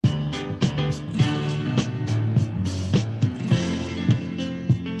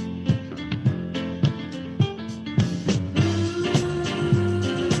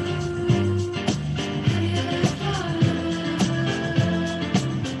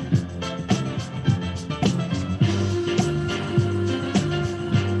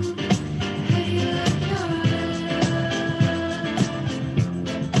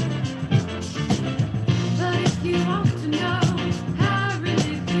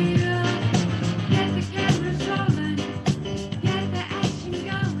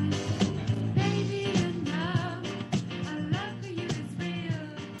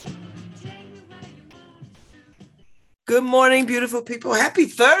Good morning, beautiful people. Happy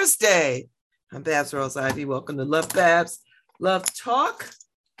Thursday. I'm Babz Rawls-Ivy. Welcome to LoveBabz, LoveTalk.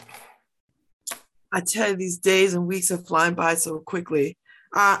 I tell you, these days and weeks are flying by so quickly.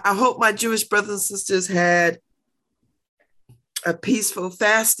 I hope my Jewish brothers and sisters had a peaceful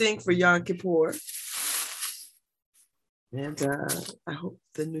fasting for Yom Kippur. And I hope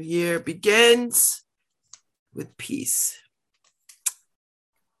the new year begins with peace.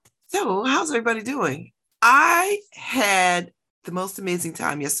 So, how's everybody doing? I had the most amazing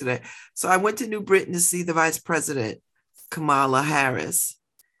time yesterday. So I went to New Britain to see the Vice President, Kamala Harris,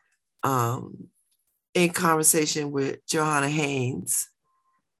 in conversation with Johanna Haynes,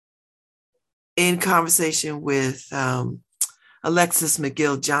 in conversation with Alexis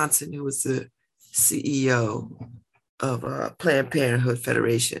McGill Johnson, who was the CEO of Planned Parenthood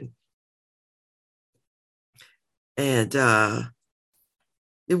Federation. And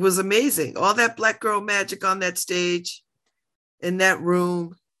it was amazing. All that Black girl magic on that stage, in that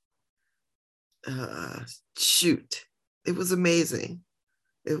room. Shoot, it was amazing.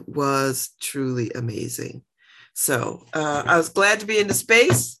 It was truly amazing. So I was glad to be in the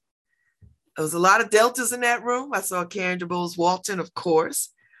space. There was a lot of Deltas in that room. I saw Karen DeBose Walton, of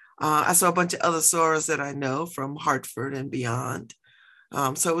course. I saw a bunch of other Soras that I know from Hartford and beyond.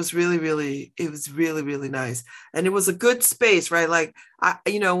 So it was really, really nice. And it was a good space, right? Like,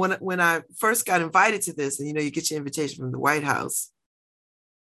 when I first got invited to this, and, you get your invitation from the White House.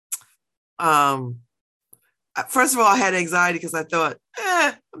 First of all, I had anxiety because I thought,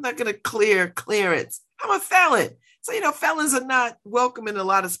 I'm not going to clear clearance. I'm a felon. So, felons are not welcome in a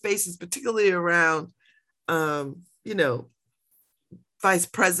lot of spaces, particularly around, vice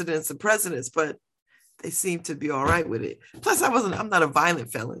presidents and presidents, but they seem to be all right with it. Plus, I'm not a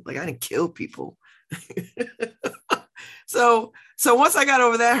violent felon. Like, I didn't kill people. So once I got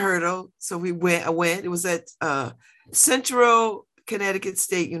over that hurdle, I went. It was at Central Connecticut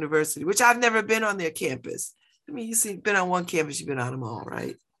State University, which I've never been on their campus. I mean, been on one campus, you've been on them all,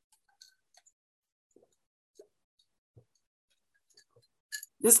 right?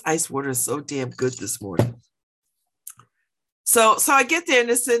 This ice water is so damn good this morning. So I get there,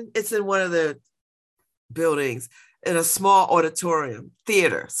 and it's in one of the buildings in a small auditorium,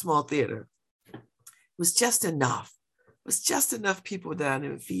 small theater. It was just enough. It was just enough people that I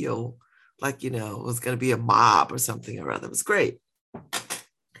didn't feel like, it was going to be a mob or something or other. It was great.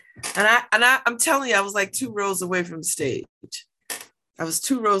 And I'm telling you, I was like 2 rows away from the stage. I was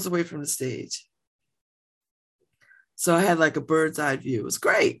 2 rows away from the stage. So I had like a bird's eye view. It was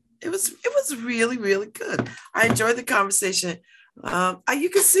great. It was really, really good. I enjoyed the conversation. You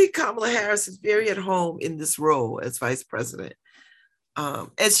can see Kamala Harris is very at home in this role as vice president. And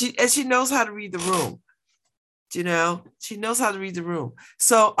she knows how to read the room. She knows how to read the room.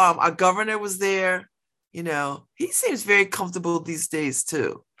 So our governor was there. He seems very comfortable these days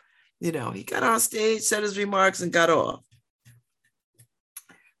too. He got on stage, said his remarks, and got off.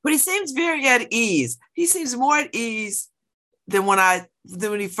 But he seems very at ease. He seems more at ease than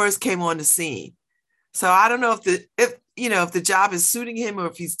when he first came on the scene. So I don't know if the job is suiting him or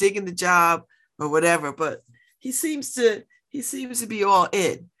if he's digging the job or whatever, but he seems to be all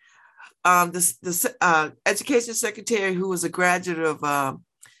in. The education secretary, who was a graduate of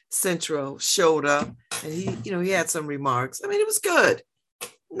Central, showed up, and he had some remarks. I mean, it was good.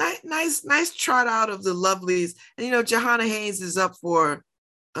 Nice trot out of the lovelies. And Johanna Haynes is up for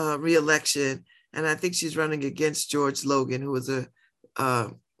re-election, and I think she's running against George Logan, who was a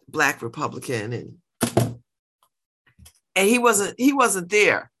Black Republican, and he wasn't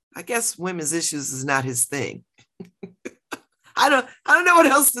there. I guess women's issues is not his thing. I don't know what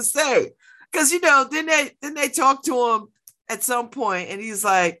else to say, because then they talked to him at some point, and he's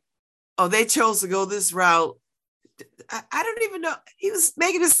like, "Oh, they chose to go this route." I don't even know. He was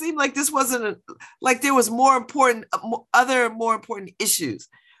making it seem like this wasn't like there was other more important issues,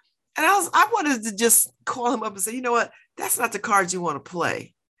 and I wanted to just call him up and say, you know what? That's not the card you want to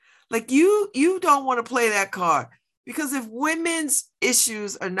play. Like you don't want to play that card. Because if women's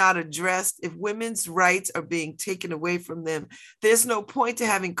issues are not addressed, if women's rights are being taken away from them, there's no point to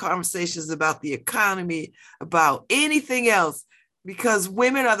having conversations about the economy, about anything else, because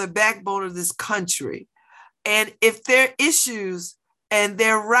women are the backbone of this country. And if their issues and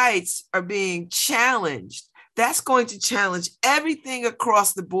their rights are being challenged, that's going to challenge everything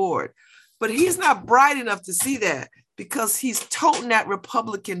across the board. But he's not bright enough to see that, because he's toting that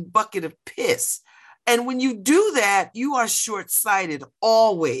Republican bucket of piss. And when you do that, you are short-sighted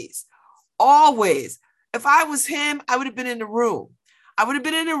always. If I was him, I would have been in the room.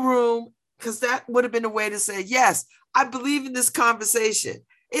 Because that would have been a way to say, yes, I believe in this conversation.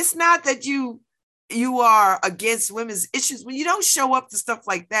 It's not that you you are against women's issues, when you don't show up to stuff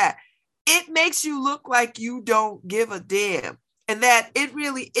like that, it makes you look like you don't give a damn and that it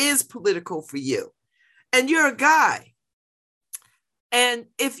really is political for you. And you're a guy. And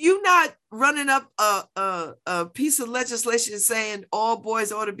if you're not running up a piece of legislation saying all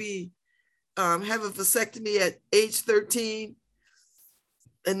boys ought to be have a vasectomy at age 13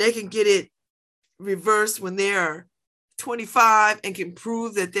 and they can get it reversed when they're 25 and can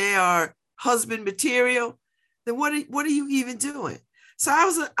prove that they are husband material, then what are you even doing? So I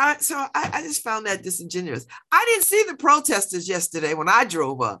just found that disingenuous. I didn't see the protesters yesterday when I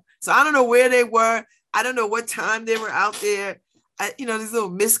drove up. So I don't know where they were. I don't know what time they were out there. These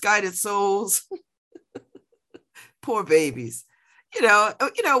little misguided souls. Poor babies.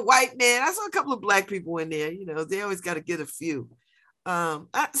 White man. I saw a couple of black people in there. They always got to get a few. So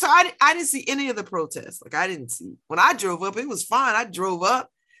I didn't see any of the protests. Like I didn't see. When I drove up, it was fine. I drove up,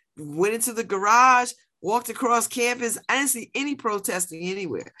 went into the garage, walked across campus. I didn't see any protesting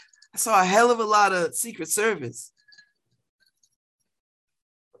anywhere. I saw a hell of a lot of Secret Service.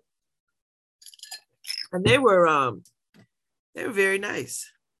 And they were very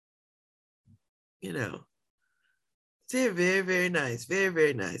nice. They're very, very nice. Very,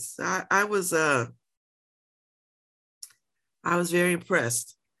 very nice. I was very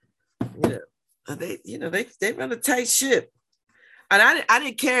impressed. They run a tight ship. And I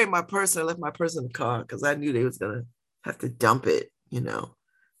didn't carry my purse. I left my purse in the car because I knew they was gonna have to dump it. I'm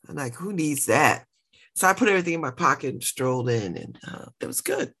like, who needs that? So I put everything in my pocket and strolled in, and it was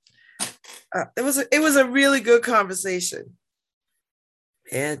good. It was a really good conversation,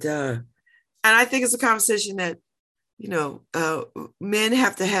 and I think it's a conversation that men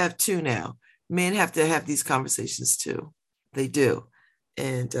have to have too now. Men have to have these conversations too. They do,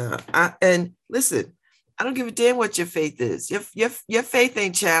 and listen. I don't give a damn what your faith is. Your faith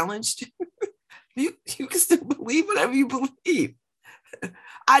ain't challenged. You can still believe whatever you believe.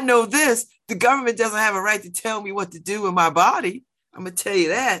 I know this. The government doesn't have a right to tell me what to do with my body. I'm gonna tell you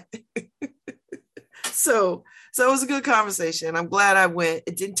that. So it was a good conversation. I'm glad I went.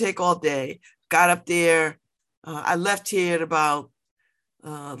 It didn't take all day. Got up there. I left here at about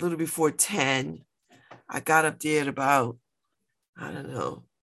a little before 10. I got up there at about, I don't know,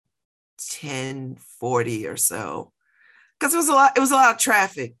 10:40 or so, because it was a lot of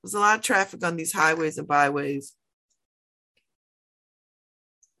traffic. It was a lot of traffic on these highways and byways.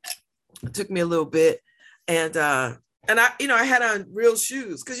 It took me a little bit, and I had on real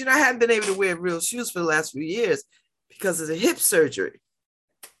shoes because I hadn't been able to wear real shoes for the last few years because of the hip surgery.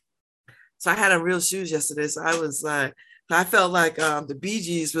 So I had on real shoes yesterday. So I felt like the Bee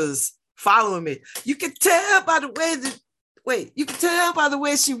Gees was following me. You can tell by the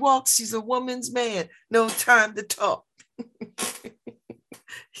way she walks, she's a woman's man. No time to talk.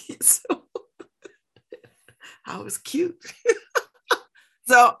 So I was cute.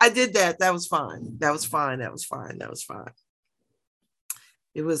 So I did that. That was fine. It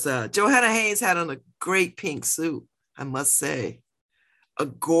was Johanna Haynes had on a great pink suit, I must say. A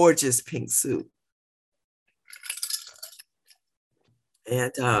gorgeous pink suit.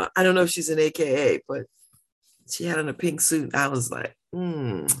 And I don't know if she's an AKA, but she had on a pink suit. I was like,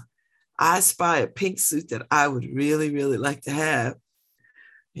 I spy a pink suit that I would really, really like to have.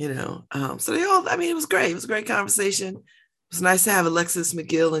 So it was great. It was a great conversation. It was nice to have Alexis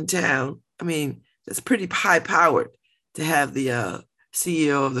McGill in town. I mean, it's pretty high powered to have the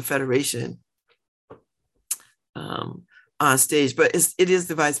CEO of the Federation on stage, but it is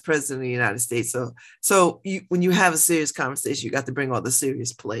the Vice President of the United States. So when you have a serious conversation, you got to bring all the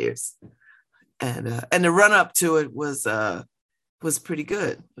serious players. And the run up to it was pretty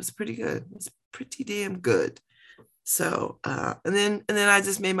good. It was pretty damn good. So and then I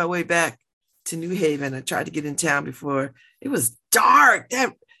just made my way back to New Haven. I tried to get in town before it was dark.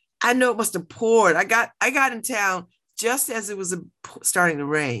 I know it must have poured. I got in town just as it was starting to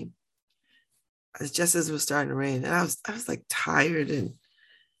rain. Just as it was starting to rain, and I was like tired and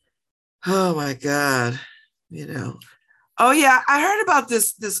oh my God, Oh yeah, I heard about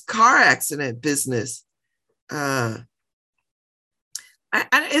this car accident business. Is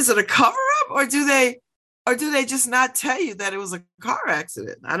it a cover up, or do they just not tell you that it was a car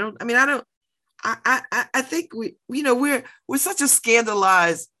accident? I think we're such a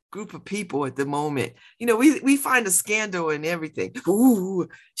scandalized group of people at the moment. We find a scandal in everything. Ooh,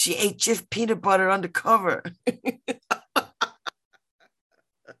 she ate Jif peanut butter undercover.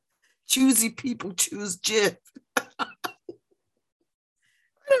 Choosy people choose Jif.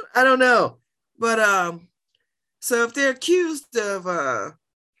 I don't know, but so if they're accused of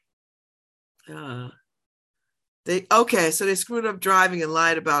so they screwed up driving and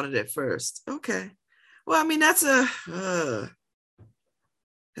lied about it at first. Okay, Well, I mean, that's a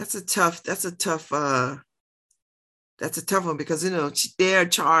tough one because, they're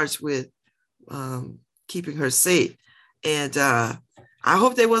charged with keeping her safe. And I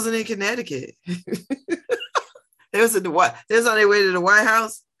hope they wasn't in Connecticut. They was they was on their way to the White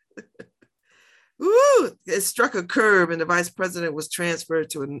House. Ooh, it struck a curb and the vice president was transferred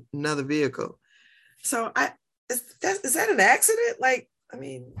to another vehicle. So is that an accident? Like, I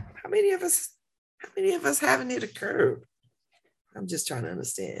mean, how many of us haven't hit a curb? I'm just trying to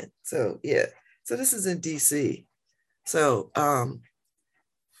understand. So yeah. So this is in DC. So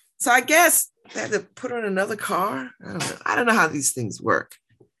so I guess they had to put her in another car. I don't know. I don't know how these things work.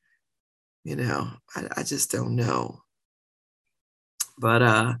 I just don't know.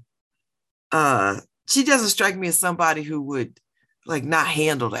 But she doesn't strike me as somebody who would like not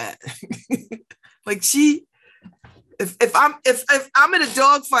handle that. Like if I'm in a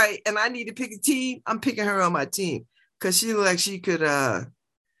dogfight and I need to pick a team, I'm picking her on my team because she looked like she could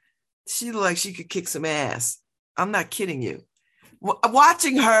kick some ass. I'm not kidding you.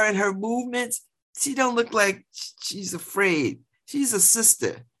 Watching her and her movements, she don't look like she's afraid. She's a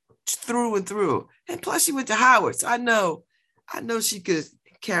sister through and through. And plus she went to Howard. So I know she could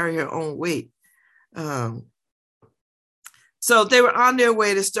carry her own weight. So they were on their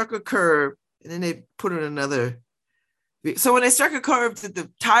way, they struck a curb and then they put her in another. So when they struck a curb, did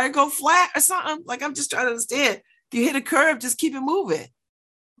the tire go flat or something? Like, I'm just trying to understand. If you hit a curb, just keep it moving.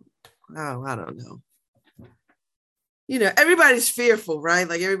 Oh, I don't know. Everybody's fearful, right?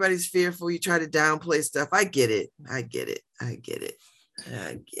 Like everybody's fearful. You try to downplay stuff. I get it.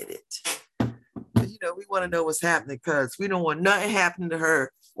 But, we want to know what's happening because we don't want nothing happening to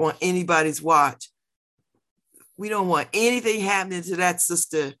her on anybody's watch. We don't want anything happening to that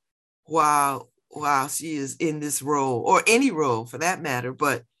sister while she is in this role or any role for that matter.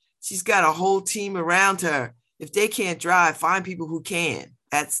 But she's got a whole team around her. If they can't drive, find people who can.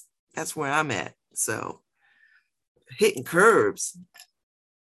 That's where I'm at. So hitting curbs.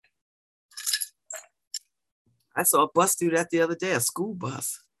 I saw a bus do that the other day, a school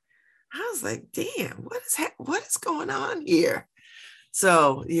bus. I was like, damn, what is going on here?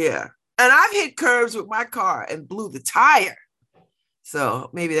 So yeah. And I've hit curbs with my car and blew the tire. So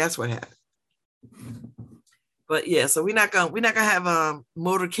maybe that's what happened. But yeah, so we're not gonna have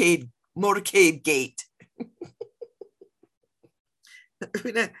motorcade gate.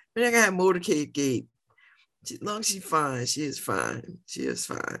 we're not gonna have motorcade gate. As long as she's fine, she is fine. She is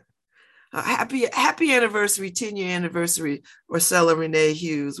fine. Happy anniversary, 10-year anniversary, Marcella Renee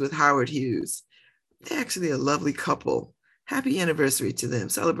Hughes with Howard Hughes. They're actually a lovely couple. Happy anniversary to them,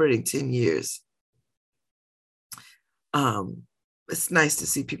 celebrating 10 years. It's nice to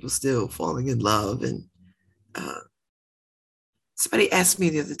see people still falling in love. And somebody asked me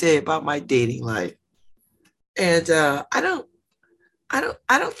the other day about my dating life, and I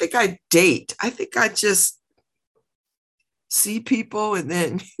don't think I date. I think I just see people and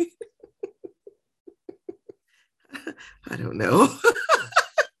then I don't know.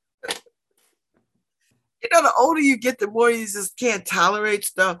 The older you get, the more you just can't tolerate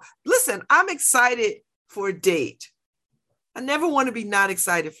stuff. Listen, I'm excited for a date. I never want to be not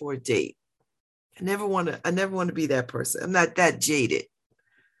excited for a date. I never want to be that person. I'm not that jaded.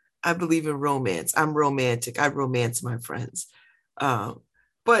 I believe in romance. I'm romantic. I romance my friends.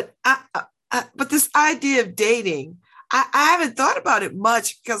 But this idea of dating, I haven't thought about it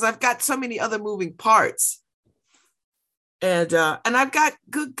much because I've got so many other moving parts. And I've got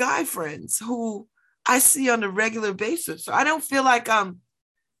good guy friends who I see on a regular basis. So I don't feel like I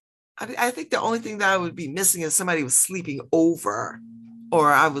think the only thing that I would be missing is somebody was sleeping over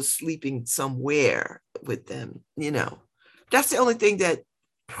or I was sleeping somewhere with them, That's the only thing that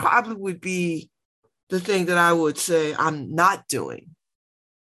probably would be the thing that I would say I'm not doing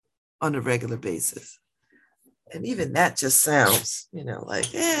on a regular basis. And even that just sounds, like,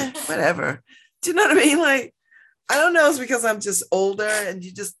 whatever. Do you know what I mean? Like, I don't know. It's because I'm just older and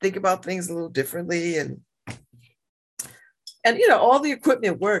you just think about things a little differently. And all the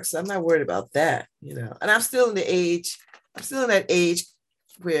equipment works. I'm not worried about that, And I'm still in that age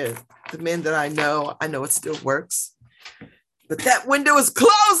where the men that I know it still works. But that window is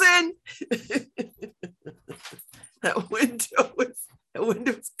closing. That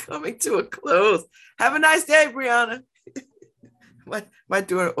window is coming to a close. Have a nice day, Brianna. My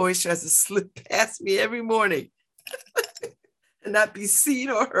daughter always tries to slip past me every morning and not be seen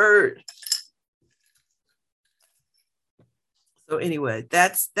or heard. So anyway,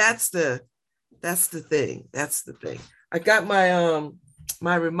 that's the thing. That's the thing. I got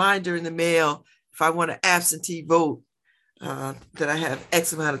my reminder in the mail if I want to absentee vote, that I have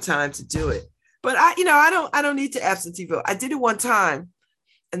X amount of time to do it. But I don't need to absentee vote. I did it one time,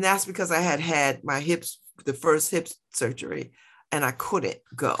 and that's because I had my hips, the first hip surgery, and I couldn't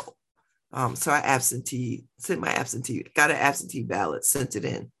go. So I got an absentee ballot, sent it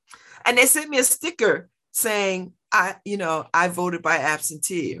in, and they sent me a sticker saying I voted by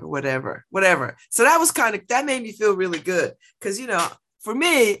absentee or whatever. So that made me feel really good because for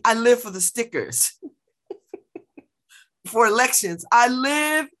me, I live for the stickers. For elections, I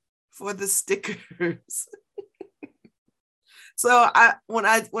live for the stickers. So when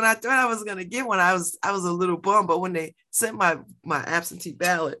I thought I was gonna get one, I was a little bummed. But when they sent my absentee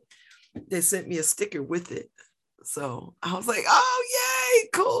ballot, they sent me a sticker with it. So I was like, oh yay,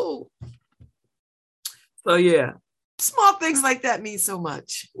 cool. So yeah, small things like that mean so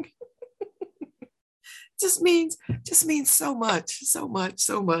much. just means so much.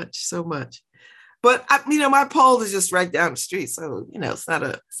 But my pole is just right down the street, so it's not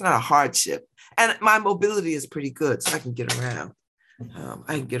a hardship, and my mobility is pretty good, so I can get around.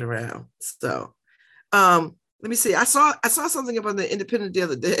 So let me see. I saw something about the Independent the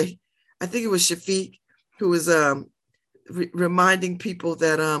other day. I think it was Shafiq who was reminding people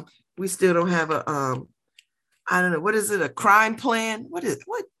that we still don't have a I don't know, what is it, a crime plan? What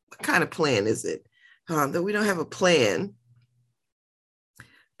kind of plan is it? That we don't have a plan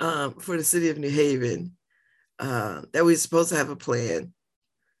for the city of New Haven, that we're supposed to have a plan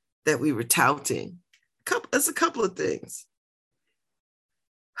that we were touting. There's a couple of things.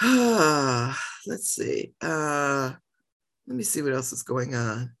 Let's see. Let me see what else is going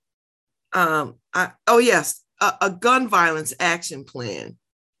on. Yes, a gun violence action plan.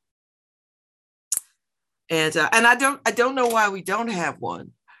 And I don't know why we don't have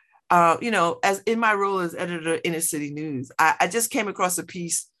one. As in my role as editor of Inner City News, I just came across a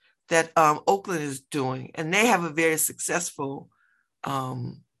piece that Oakland is doing, and they have a very successful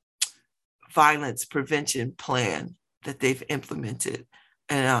violence prevention plan that they've implemented.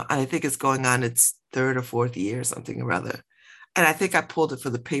 And I think it's going on its third or fourth year, something or other. And I think I pulled it for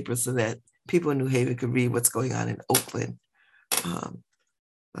the paper so that people in New Haven could read what's going on in Oakland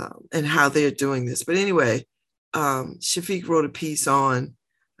and how they're doing this. But anyway, Shafiq wrote a piece on,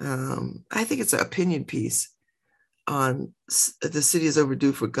 I think it's an opinion piece on the city is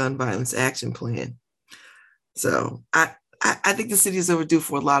overdue for gun violence action plan. So I think the city is overdue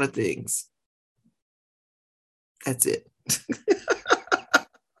for a lot of things. That's it.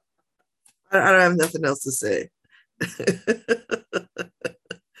 I don't have nothing else to say.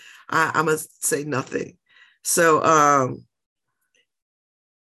 I must say nothing. So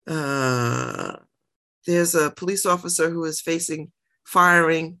there's a police officer who is facing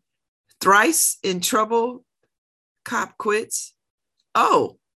firing thrice in trouble. Cop quits.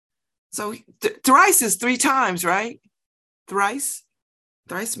 Oh, so thrice is 3 times, right? Thrice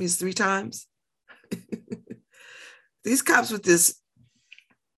means 3 times. These cops with this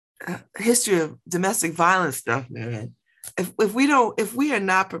history of domestic violence stuff, man. If we are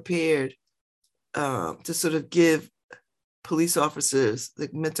not prepared to sort of give police officers the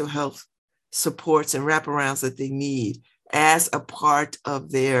mental health supports and wraparounds that they need as a part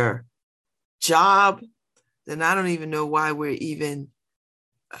of their job, then I don't even know why we're even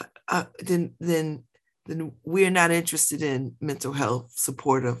then we're not interested in mental health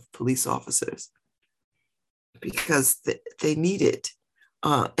support of police officers, because they need it.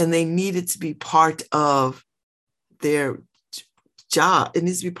 And they need it to be part of their job. It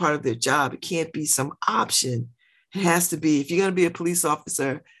needs to be part of their job. It can't be some option. It has to be, if you're going to be a police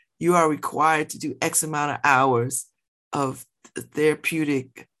officer, you are required to do X amount of hours of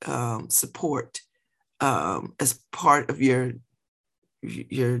therapeutic support as part of your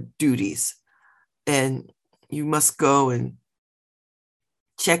duties. And you must go and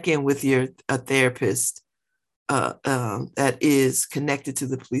check in with a therapist that is connected to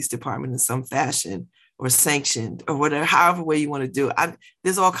the police department in some fashion, or sanctioned, or whatever, however way you want to do it.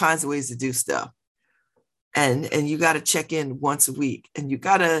 There's all kinds of ways to do stuff. And you got to check in once a week, and they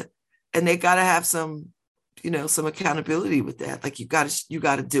got to have some accountability with that. Like you got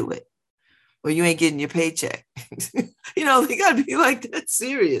to do it, or you ain't getting your paycheck. They got to be like that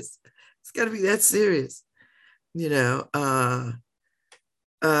serious. It's got to be that serious.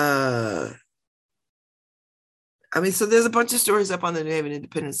 So there's a bunch of stories up on the New Haven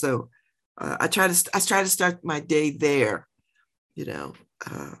Independent. So I try to start my day there.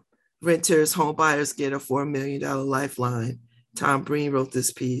 Renters, home buyers get a $4 million lifeline. Tom Breen wrote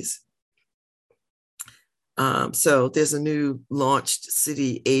this piece. So there's a new launched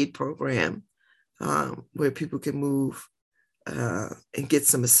city aid program where people can move and get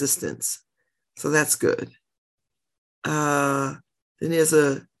some assistance. So that's good. Then there's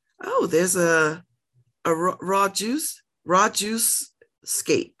a Oh, there's a raw juice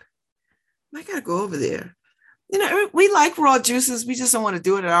scape. I gotta go over there. We like raw juices. We just don't want to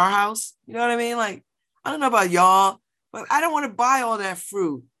do it at our house. You know what I mean? Like, I don't know about y'all, but I don't want to buy all that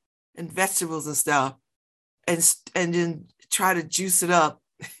fruit and vegetables and stuff and then try to juice it up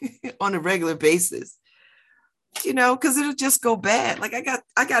on a regular basis. Because it'll just go bad. Like I got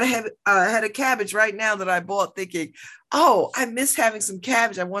a head of cabbage right now that I bought thinking, oh, I miss having some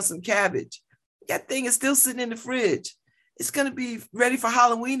cabbage. I want some cabbage. That thing is still sitting in the fridge. It's going to be ready for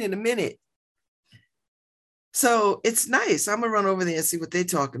Halloween in a minute. So it's nice. I'm gonna run over there and see what they're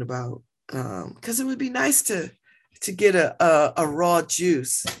talking about. Because it would be nice to get a raw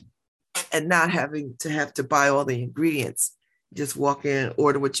juice and not having to have to buy all the ingredients. Just walk in,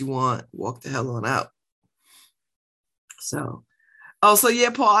 order what you want, walk the hell on out. So,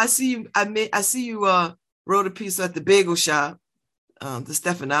 yeah, Paul, I see you. I see you wrote a piece at the bagel shop, the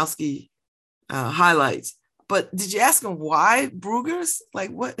Stefanowski highlights. But did you ask him why Bruegger's?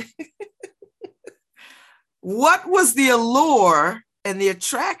 Like what? What was the allure and the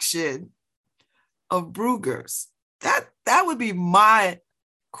attraction of Bruegger's? That would be my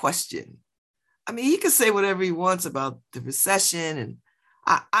question. I mean, he could say whatever he wants about the recession, and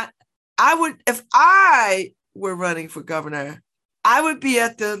I would, if I were running for governor, I would be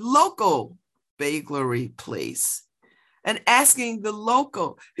at the local bagelery place and asking the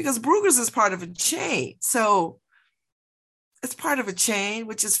local, because Bruegger's is part of a chain. So it's part of a chain,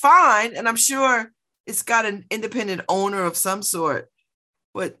 which is fine. And I'm sure it's got an independent owner of some sort.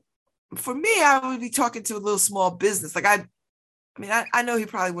 But for me, I would be talking to a little small business. Like I know he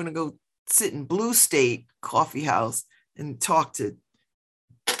probably wouldn't go sit in Blue State Coffee House and talk to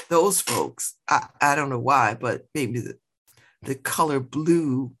those folks. I don't know why, but maybe the color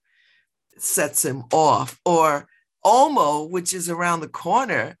blue sets him off. Or Omo, which is around the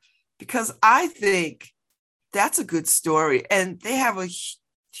corner, because I think that's a good story. And they have a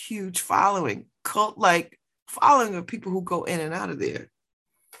huge following, cult-like following of people who go in and out of there.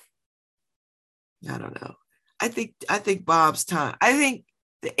 I don't know. I think Bob's time. I think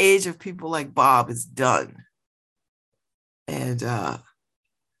the age of people like Bob is done. And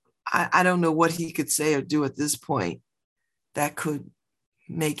I don't know what he could say or do at this point that could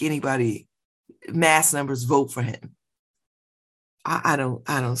make anybody, mass numbers, vote for him. I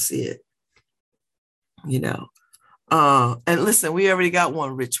don't see it. And listen, we already got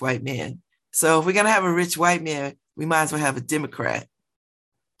one rich white man. So if we're gonna have a rich white man, we might as well have a Democrat.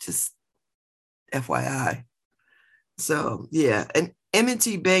 Just FYI. So yeah, and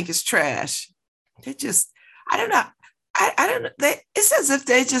M&T Bank is trash. They just, I don't know. I don't know. It's as if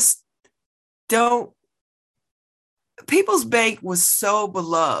they just don't. People's Bank was so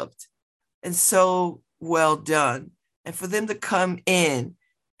beloved and so well done. And for them to come in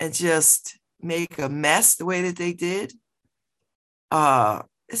and just make a mess the way that they did,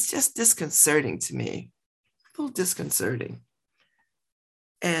 it's just disconcerting to me. A little disconcerting.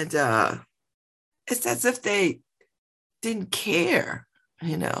 And it's as if they didn't care,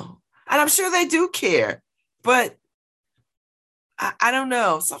 And I'm sure they do care, but I don't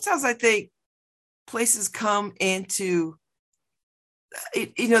know. Sometimes I think places come into,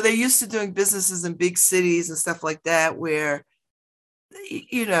 they're used to doing businesses in big cities and stuff like that, where,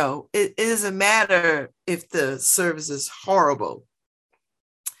 it doesn't matter if the service is horrible.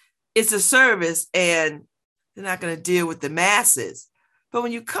 It's a service and they're not going to deal with the masses. But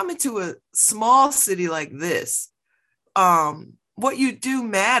when you come into a small city like this, what you do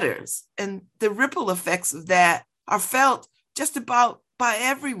matters. And the ripple effects of that are felt just about by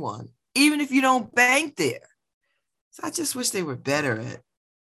everyone, even if you don't bank there. So I just wish they were better at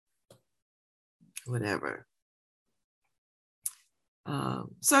whatever.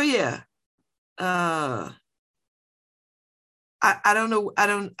 So yeah, I don't know. I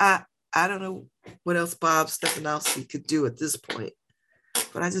don't know what else Bob Stefanowski could do at this point,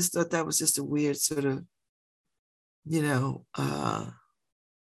 but I just thought that was just a weird sort of,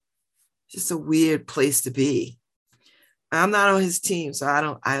 just a weird place to be. I'm not on his team, so I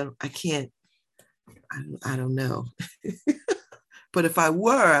don't know. But if I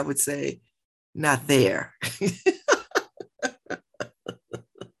were, I would say not there.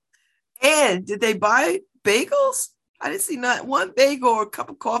 And did they buy bagels? I didn't see not one bagel or a cup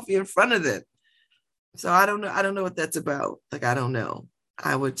of coffee in front of them. So I don't know. I don't know what that's about. Like, I don't know.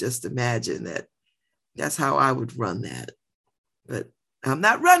 I would just imagine that that's how I would run that. But I'm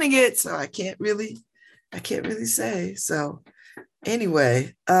not running it, so I can't really say. So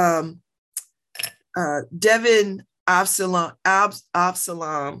anyway, Devin Absalom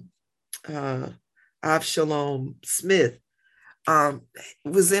Smith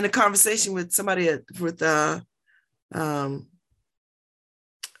was in a conversation with somebody at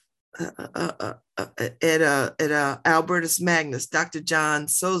Albertus Magnus, Dr. John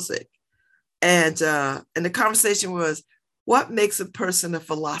Sozik. And the conversation was, what makes a person a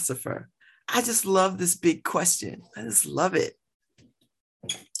philosopher? I just love this big question. I just love it.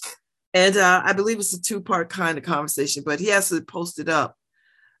 And I believe it's a two-part kind of conversation, but he has to post it up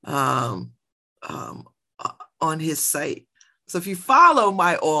on his site. So if you follow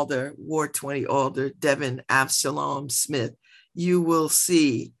my alder, Ward 20 alder, Devin Absalom Smith, you will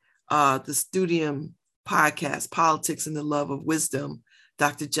see the Studium podcast, Politics and the Love of Wisdom,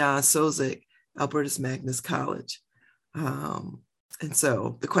 Dr. John Sozik, Albertus Magnus College. And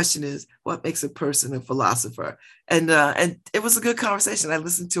so the question is, what makes a person a philosopher? And it was a good conversation. I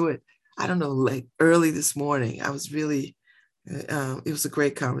listened to it, I don't know, like early this morning. I was really, it was a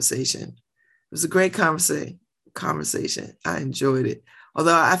great conversation. It was a great conversation. I enjoyed it.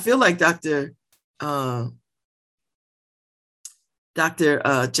 Although I feel like Dr. John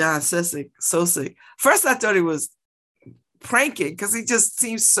Sosik, first I thought he was pranking because he just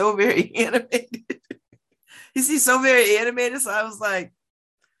seems so very animated. He seems so very animated. So I was like,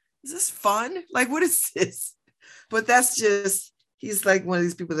 is this fun? Like, what is this? But that's just, he's like one of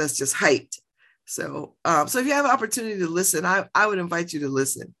these people that's just hyped. So so if you have an opportunity to listen, I would invite you to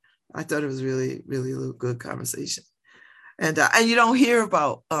listen. I thought it was really, really a good conversation. And you don't hear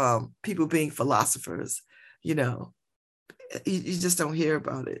about people being philosophers, you know, you just don't hear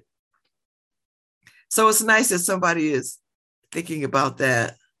about it. So it's nice that somebody is thinking about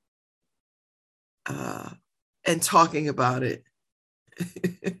that and talking about it.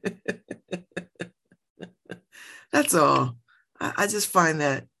 That's all. I just find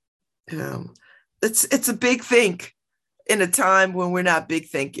that it's a big think in a time when we're not big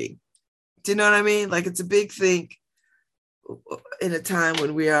thinking. Do you know what I mean? Like, it's a big think in a time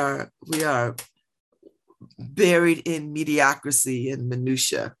when we are buried in mediocrity and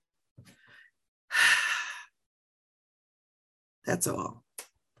minutia. That's all.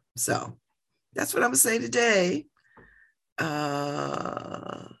 So that's what I'm gonna say today.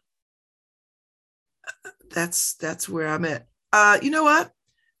 That's where I'm at. You know what?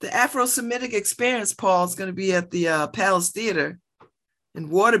 The Afro-Semitic Experience, Paul, is going to be at the Palace Theater in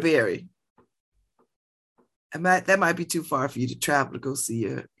Waterbury. That might be too far for you to travel to go see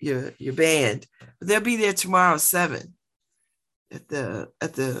your band, but they'll be there tomorrow at 7 at the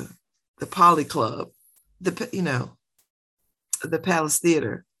Poly Club, the Palace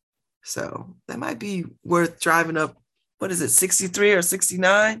Theater. So that might be worth driving up. What is it, 63 or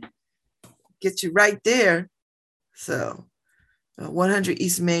 69? Get you right there. So 100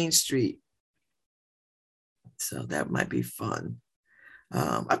 East Main Street. So that might be fun.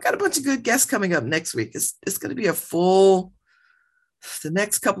 I've got a bunch of good guests coming up next week. It's going to be the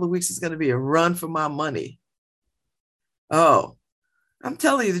next couple of weeks is going to be a run for my money. Oh, I'm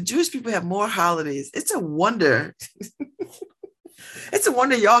telling you, the Jewish people have more holidays. It's a wonder. It's a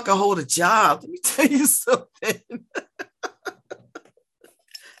wonder y'all can hold a job. Let me tell you something.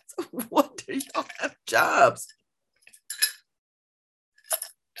 It's a wonder y'all have jobs.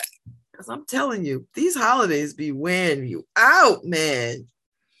 Because I'm telling you, these holidays be wearing you out, man.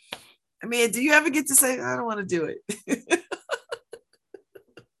 I mean, do you ever get to say, I don't want to do it?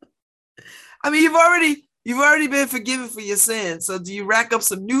 I mean, you've already been forgiven for your sins. So do you rack up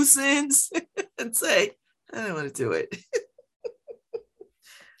some new sins and say, I don't want to do it?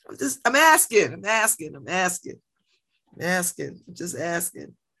 I'm asking.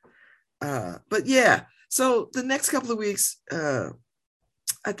 But yeah, so the next couple of weeks,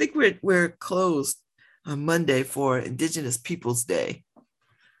 I think we're closed on Monday for Indigenous Peoples Day,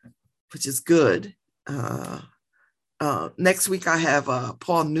 which is good. Next week I have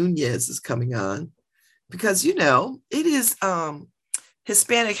Paul Nunez is coming on because, you know, it is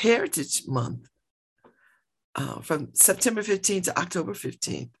Hispanic Heritage Month from September 15th to October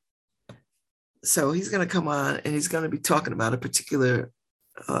 15th. So he's going to come on and he's going to be talking about a particular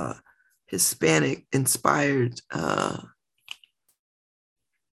Hispanic inspired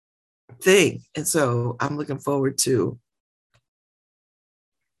thing. And so I'm looking forward to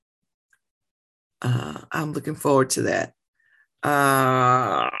that.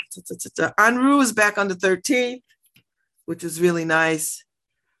 Anru is back on the 13th, which is really nice.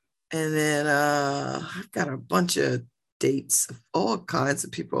 And then I've got a bunch of dates of all kinds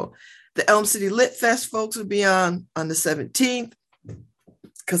of people. The Elm City Lit Fest folks will be on the 17th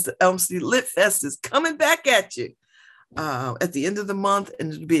because the Elm City Lit Fest is coming back at you at the end of the month,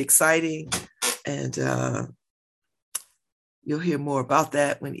 and it'll be exciting. And you'll hear more about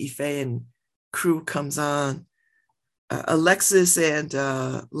that when Ife and crew comes on. Alexis and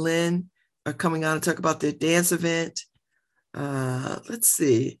Lynn are coming on to talk about their dance event. Let's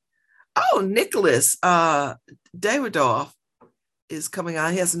see. Oh, Nicholas Davidoff is coming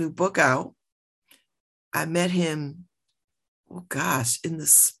on. He has a new book out. I met him, oh gosh, in the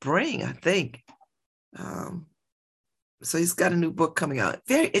spring, I think. So he's got a new book coming out.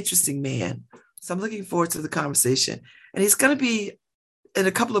 Very interesting man. So I'm looking forward to the conversation. And he's going to be in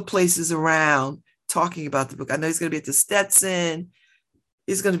a couple of places around talking about the book. I know he's going to be at the Stetson.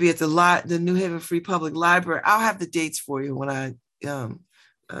 He's going to be at the New Haven Free Public Library. I'll have the dates for you when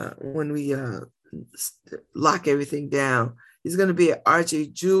we lock everything down. He's going to be at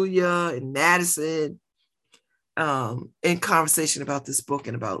RJ Julia in Madison, in conversation about this book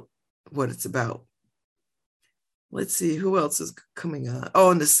and about what it's about. Let's see, who else is coming on?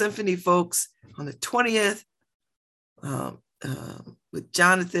 Oh, and the Symphony folks on the 20th with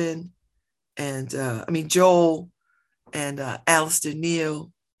Jonathan and, Joel and Alistair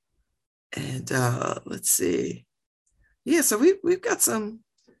Neal. And let's see. Yeah, so we've got some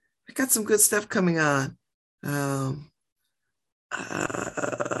good stuff coming on. I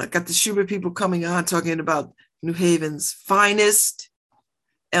got the Schubert people coming on talking about New Haven's finest,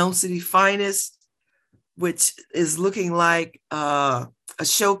 Elm City finest, which is looking like a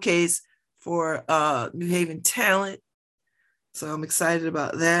showcase for New Haven talent. So I'm excited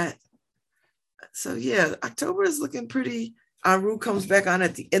about that. So yeah, October is looking pretty. Aru comes back on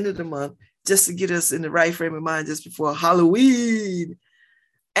at the end of the month just to get us in the right frame of mind just before Halloween.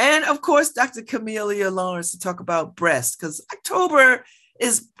 And of course, Dr. Camelia Lawrence to talk about breast, because October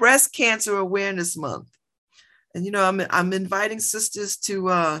is Breast Cancer Awareness Month. And, I'm inviting sisters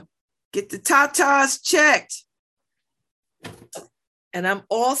to get the tatas checked. And I'm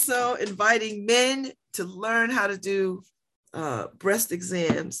also inviting men to learn how to do breast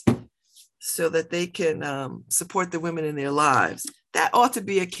exams so that they can support the women in their lives. That ought to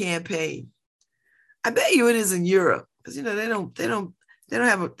be a campaign. I bet you it is in Europe, because they don't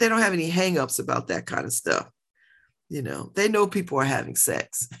have any hangups about that kind of stuff. They know people are having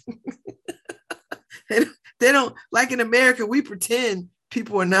sex. They don't, like in America, we pretend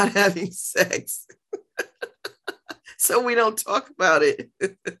people are not having sex. So we don't talk about it.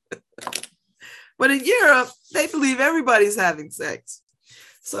 But in Europe, they believe everybody's having sex.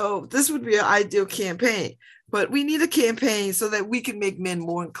 So this would be an ideal campaign. But we need a campaign so that we can make men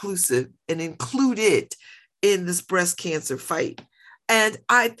more inclusive and include it in this breast cancer fight. And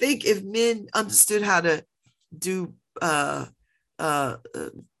I think if men understood how to do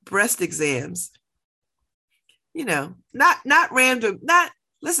breast exams, not random,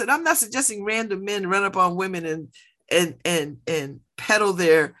 listen, I'm not suggesting random men run up on women and peddle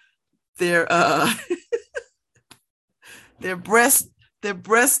their their breast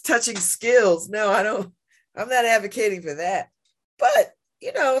touching skills. No, I'm not advocating for that. But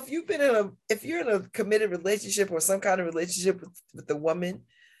if you're in a committed relationship or some kind of relationship with a woman,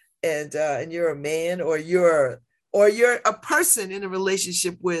 and you're a man, or you're a person in a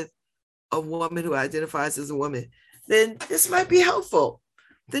relationship with a woman who identifies as a woman, then this might be helpful.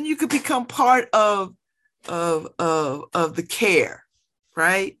 Then you could become part of the care,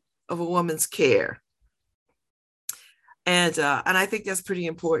 right? Of a woman's care. And I think that's pretty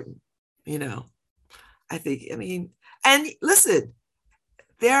important, and listen,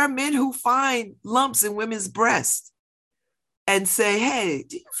 there are men who find lumps in women's breasts and say, hey,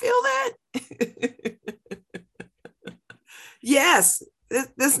 do you feel that? Yes,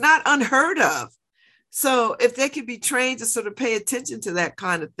 that's not unheard of. So if they could be trained to sort of pay attention to that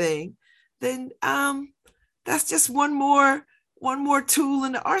kind of thing, then that's just one more tool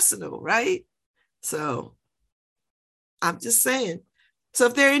in the arsenal, right? So I'm just saying. So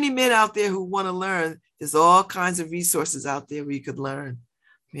if there are any men out there who want to learn, there's all kinds of resources out there where you could learn,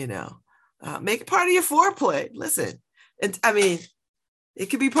 make it part of your foreplay. Listen, and it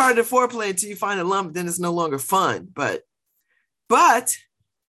could be part of the foreplay until you find a lump, then it's no longer fun. But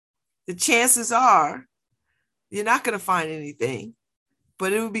the chances are you're not going to find anything,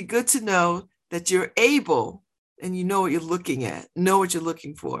 but it would be good to know that you're able and you know what you're looking at, know what you're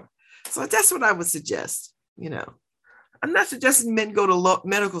looking for. So that's what I would suggest, I'm not suggesting men go to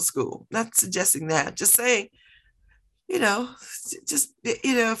medical school, not suggesting that, just saying,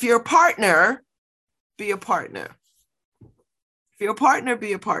 if you're a partner, be a partner. If you're a partner,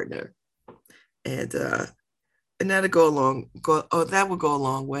 be a partner. And that'll that would go a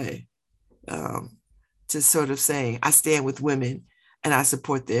long way to sort of saying, I stand with women and I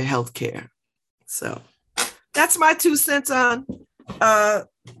support their health care. So that's my 2 cents on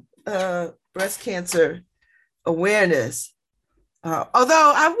breast cancer awareness.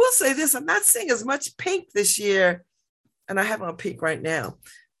 Although I will say this, I'm not seeing as much pink this year and I have on pink right now.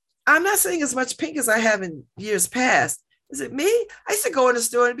 I'm not saying as much pink as I have in years past. Is it me? I used to go in the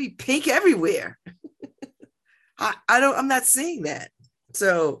store and be pink everywhere. I'm not seeing that.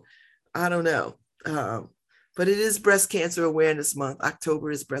 So I don't know. But it is Breast Cancer Awareness Month.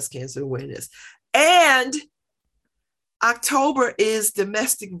 October is Breast Cancer Awareness. And October is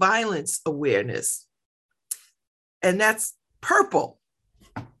Domestic Violence Awareness. And that's purple.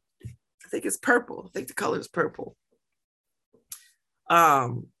 I think it's purple. I think the color is purple.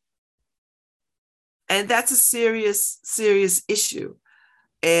 And that's a serious, serious issue.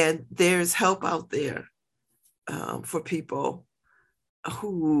 And there's help out there for people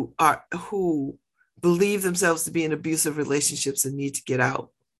who believe themselves to be in abusive relationships and need to get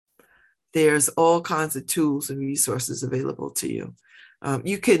out. There's all kinds of tools and resources available to you.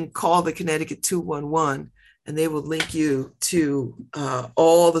 You can call the Connecticut 211 and they will link you to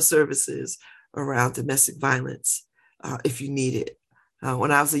all the services around domestic violence if you need it.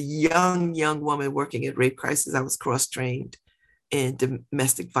 When I was a young woman working at Rape Crisis, I was cross-trained in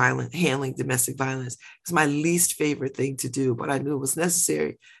domestic violence, handling domestic violence. It's my least favorite thing to do, but I knew it was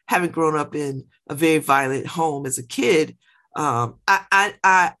necessary. Having grown up in a very violent home as a kid, I've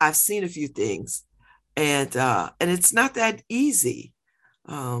seen a few things, and it's not that easy.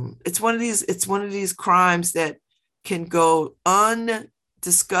 It's one of these crimes that can go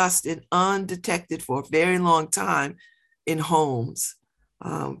undiscussed and undetected for a very long time in homes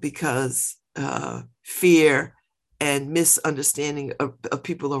because fear and misunderstanding of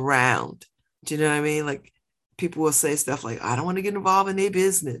people around. Do you know what I mean? Like people will say stuff like, I don't want to get involved in their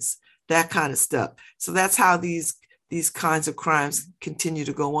business, that kind of stuff. So that's how these kinds of crimes continue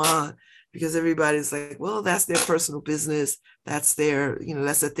to go on, because everybody's like, well, that's their personal business. That's their,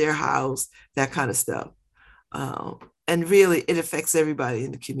 that's at their house, that kind of stuff. And really it affects everybody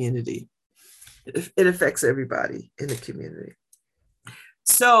in the community. It affects everybody in the community.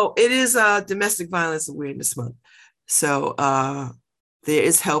 So it is Domestic Violence Awareness Month. So there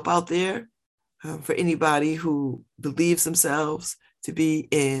is help out there for anybody who believes themselves to be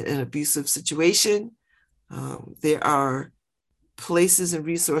in an abusive situation. There are places and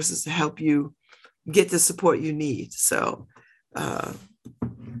resources to help you get the support you need. So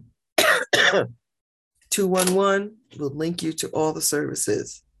 211 will link you to all the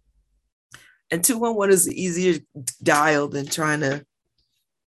services. And 211 is the easier dial than trying to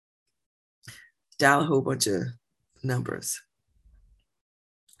dial a whole bunch of numbers.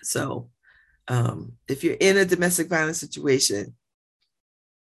 So if you're in a domestic violence situation,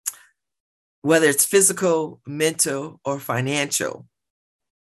 whether it's physical, mental, or financial,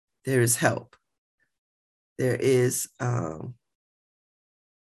 there is help. There is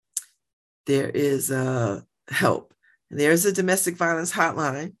help. And there's a domestic violence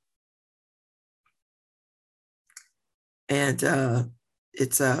hotline. And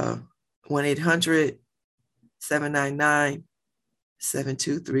it's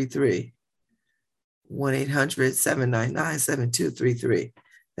 1-800-799-7233. 1-800-799-7233.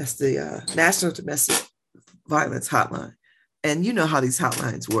 That's the National Domestic Violence Hotline. And you know how these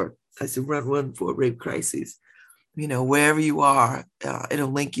hotlines work. I said run one for rape crises. Wherever you are, it'll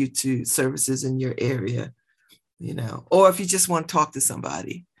link you to services in your area, or if you just want to talk to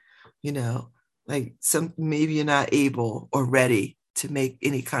somebody, like maybe you're not able or ready to make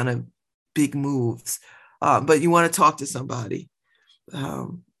any kind of big moves, but you want to talk to somebody,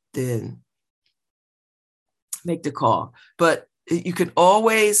 then make the call. But you can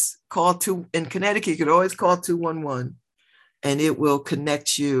always call in Connecticut, you could always call 211 and it will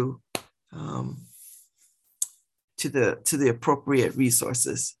connect you to the appropriate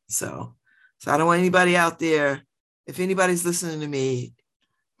resources. So I don't want anybody out there, if anybody's listening to me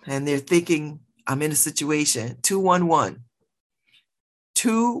and they're thinking I'm in a situation, 211,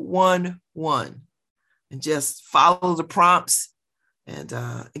 and just follow the prompts and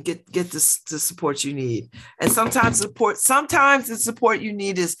get the support you need. And sometimes the support you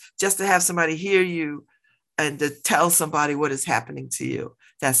need is just to have somebody hear you and to tell somebody what is happening to you.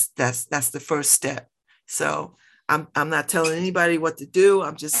 That's the first step. So I'm not telling anybody what to do.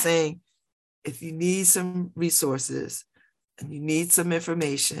 I'm just saying, if you need some resources and you need some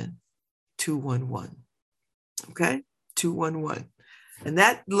information, 211. Okay, 211. And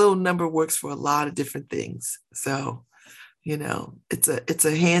that little number works for a lot of different things. So, it's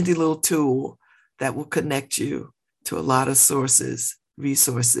a handy little tool that will connect you to a lot of sources,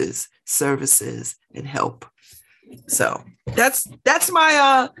 resources, services, and help. So that's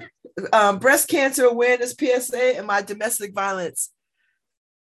my breast cancer awareness PSA and my domestic violence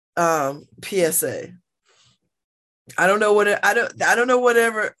PSA. I don't know what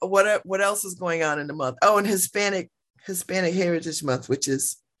else is going on in the month. Oh, and Hispanic Hispanic Heritage Month, which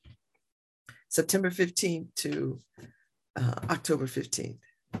is September 15th to October 15th.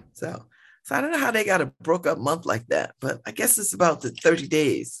 So I don't know how they got a broke up month like that, but I guess it's about the 30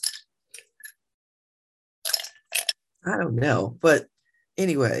 days. I don't know, but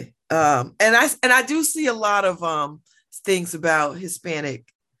anyway, and I do see a lot of things about Hispanic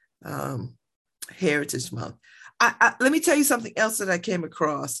Heritage Month. Let me tell you something else that I came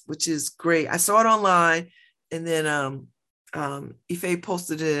across, which is great. I saw it online, and then Ife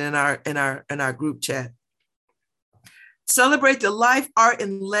posted it in our group chat. Celebrate the life, art,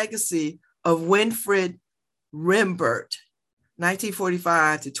 and legacy of Winfred Rembert,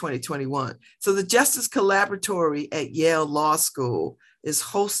 1945 to 2021. So the Justice Collaboratory at Yale Law School is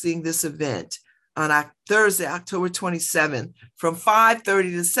hosting this event on Thursday, October 27th from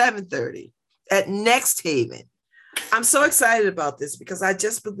 5:30 to 7:30 at Next Haven. I'm so excited about this because I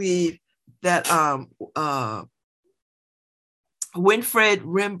just believe that Winfred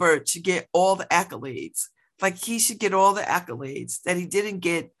Rembert should get all the accolades. Like he should get all the accolades that he didn't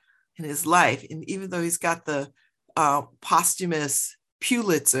get in his life. And even though he's got the posthumous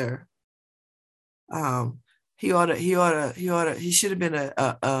Pulitzer, he should have been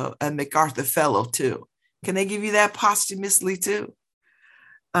a MacArthur Fellow too. Can they give you that posthumously too?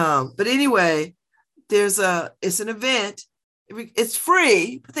 But anyway, it's an event. It's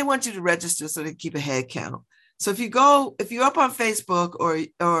free, but they want you to register so they keep a head count. So if you're up on Facebook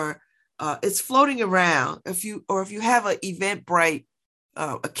or it's floating around, if you have an Eventbrite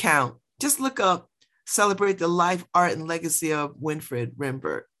account, just look up Celebrate the Life, Art, and Legacy of Winfred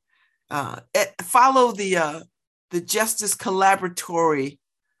Rembert. Follow the Justice Collaboratory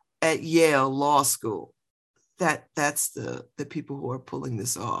at Yale Law School. That's the people who are pulling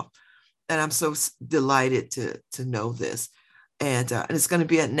this off. And I'm so delighted to know this. And it's going to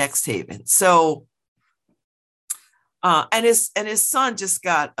be at Next Haven. So, and his son just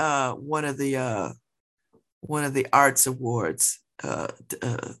got one of the arts awards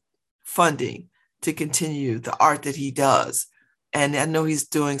funding to continue the art that he does. And I know he's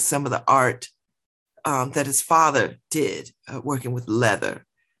doing some of the art that his father did, working with leather.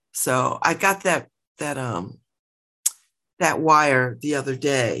 So I got that wire the other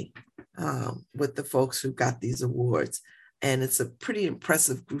day with the folks who got these awards. And it's a pretty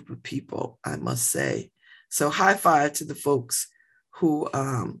impressive group of people, I must say. So high five to the folks who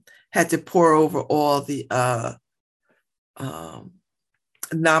had to pour over all the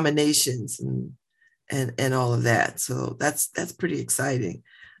nominations and all of that. So that's pretty exciting.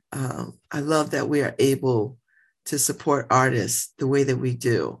 I love that we are able to support artists the way that we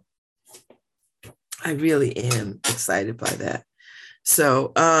do. I really am excited by that.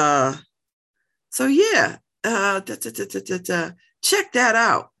 So yeah, check that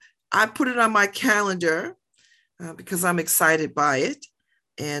out. I put it on my calendar because I'm excited by it,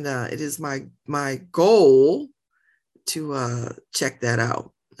 and it is my goal to check that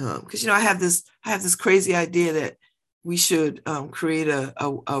out. Because I have this crazy idea that we should create a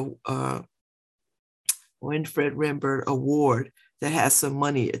Winfred Rembert Award that has some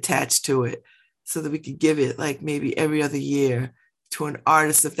money attached to it, so that we could give it like maybe every other year to an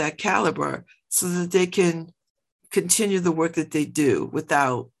artist of that caliber, so that they can continue the work that they do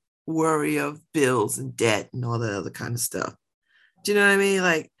without worry of bills and debt and all that other kind of stuff. Do you know what I mean?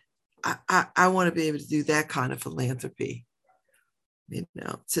 Like, I want to be able to do that kind of philanthropy,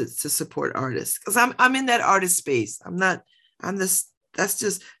 to support artists, because I'm in that artist space. That's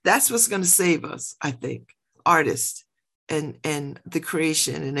what's going to save us, I think, artists and the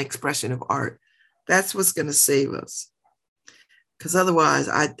creation and expression of art. That's what's going to save us, because otherwise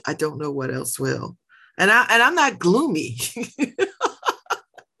I don't know what else will. And I'm not gloomy.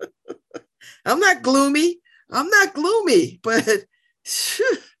 I'm not gloomy, but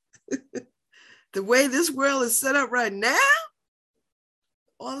the way this world is set up right now,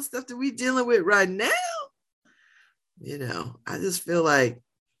 all the stuff that we're dealing with right now, I just feel like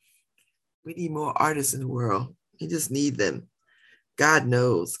we need more artists in the world. We just need them. God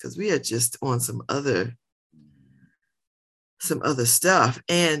knows, because we are just on some other stuff.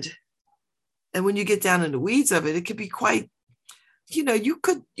 And when you get down in the weeds of it, it could be quite, you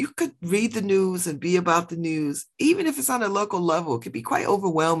could read the news and be about the news, even if it's on a local level. It could be quite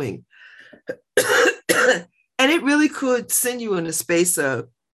overwhelming. And it really could send you in a space of,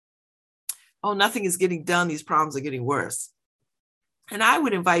 oh, nothing is getting done. These problems are getting worse. And I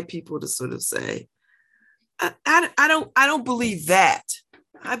would invite people to sort of say, I don't believe that.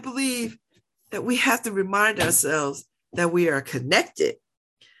 I believe that we have to remind ourselves that we are connected.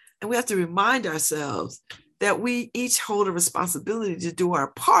 And we have to remind ourselves that we each hold a responsibility to do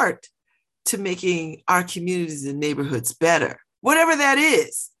our part to making our communities and neighborhoods better, whatever that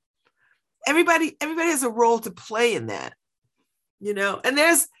is. Everybody has a role to play in that,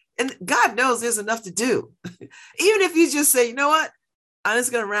 and God knows there's enough to do. Even if you just say, you know what, I'm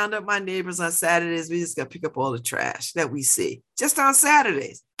just going to round up my neighbors on Saturdays. We just got to pick up all the trash that we see just on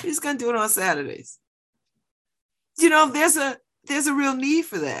Saturdays. We're just going to do it on Saturdays. There's a real need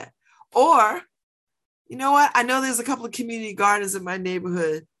for that. Or, you know what? I know there's a couple of community gardens in my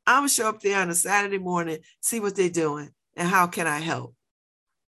neighborhood. I'm going to show up there on a Saturday morning, see what they're doing, and how can I help?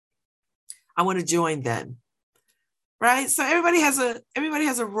 I want to join them. Right? So everybody has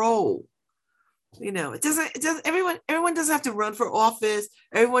a role. It doesn't everyone doesn't have to run for office.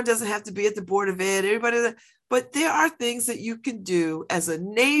 Everyone doesn't have to be at the board of ed. But there are things that you can do as a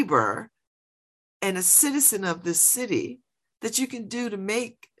neighbor and a citizen of this city that you can do to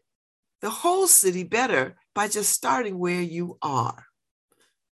make the whole city better by just starting where you are.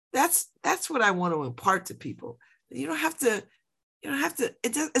 That's what I want to impart to people. You don't have to,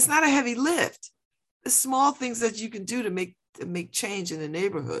 it's not a heavy lift. The small things that you can do to make change in the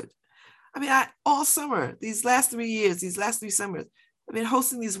neighborhood. I mean, all summer, these last 3 summers, I've been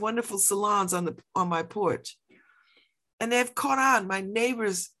hosting these wonderful salons on my porch. And they've caught on. My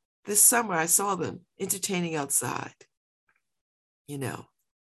neighbors this summer, I saw them entertaining outside,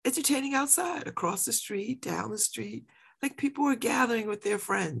 entertaining outside, across the street, down the street. Like people were gathering with their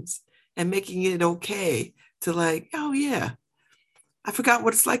friends and making it okay to like, oh yeah, I forgot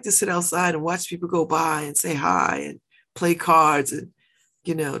what it's like to sit outside and watch people go by and say hi and play cards and,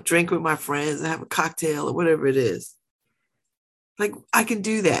 drink with my friends and have a cocktail or whatever it is. Like I can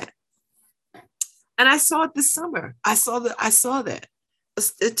do that. And I saw it this summer. I saw that.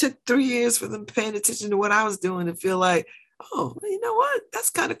 It took 3 years for them paying attention to what I was doing and feel like, oh, you know what?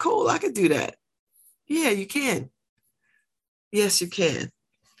 That's kind of cool. I could do that. Yeah, you can. Yes, you can.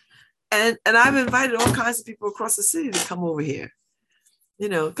 And I've invited all kinds of people across the city to come over here.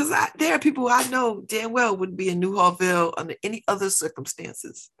 Because there are people I know damn well wouldn't be in Newhallville under any other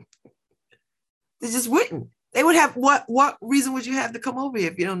circumstances. They just wouldn't. They would have, what reason would you have to come over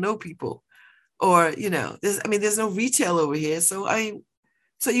here if you don't know people? Or, there's no retail over here. So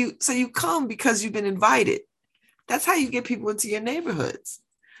you come because you've been invited. That's how you get people into your neighborhoods.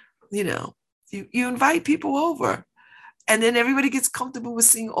 You invite people over. And then everybody gets comfortable with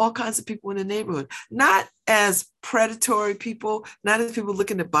seeing all kinds of people in the neighborhood, not as predatory people, not as people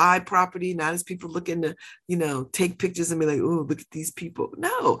looking to buy property, not as people looking to, take pictures and be like, oh, look at these people.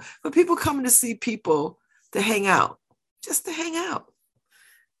 No, but people coming to see people to hang out, just to hang out.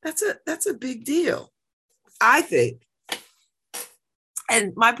 That's a big deal, I think.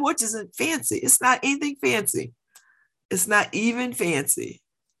 And my porch isn't fancy. It's not anything fancy. It's not even fancy,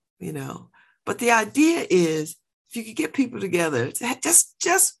 But the idea is, if you could get people together,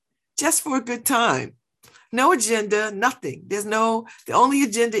 just for a good time, no agenda, nothing. The only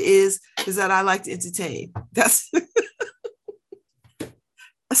agenda is that I like to entertain.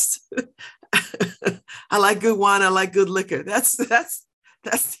 I like good wine. I like good liquor. That's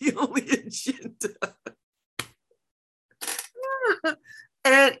the only agenda.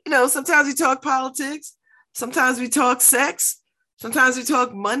 And sometimes we talk politics. Sometimes we talk sex. Sometimes we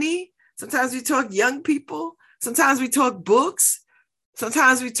talk money. Sometimes we talk young people. Sometimes we talk books.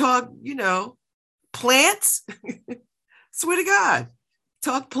 Sometimes we talk, plants. Swear to God,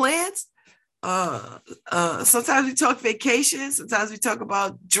 talk plants. Sometimes we talk vacations. Sometimes we talk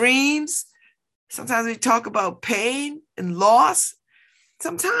about dreams. Sometimes we talk about pain and loss.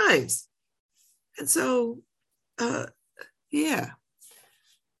 Sometimes. And so, yeah.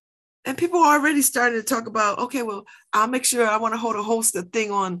 And people are already starting to talk about, okay, well, I'll make sure I want to host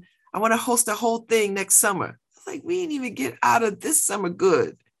a whole thing next summer. Like, we didn't even get out of this summer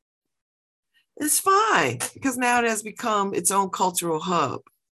good. It's fine because now it has become its own cultural hub,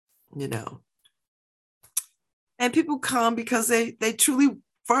 And people come because they truly,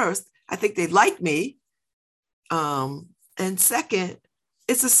 first, I think they like me. And second,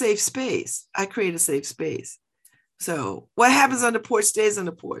 it's a safe space. I create a safe space. So what happens on the porch stays on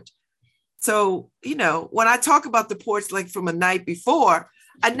the porch. So, when I talk about the porch, like from a night before,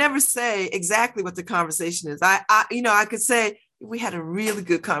 I never say exactly what the conversation is. I could say we had a really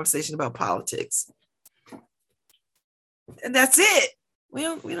good conversation about politics, and that's it. I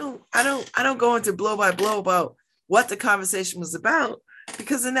don't go into blow by blow about what the conversation was about,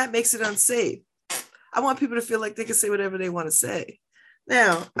 because then that makes it unsafe. I want people to feel like they can say whatever they want to say.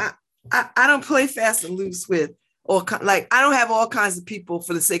 Now, I don't play fast and loose with I don't have all kinds of people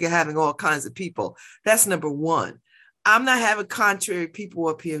for the sake of having all kinds of people. That's number one. I'm not having contrary people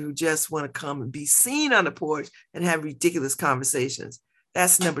up here who just want to come and be seen on the porch and have ridiculous conversations.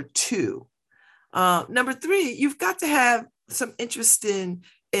 That's number two. Number three, you've got to have some interest in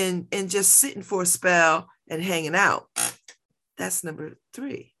just sitting for a spell and hanging out. That's number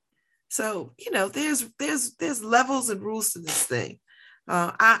three. So, there's levels and rules to this thing.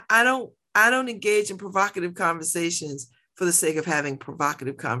 I don't engage in provocative conversations for the sake of having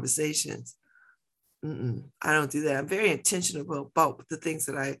provocative conversations. I don't do that. I'm very intentional about the things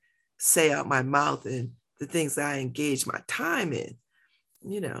that I say out my mouth and the things that I engage my time in.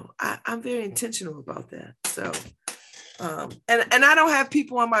 I'm very intentional about that. So, and I don't have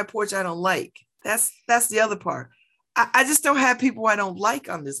people on my porch I don't like. That's the other part. I just don't have people I don't like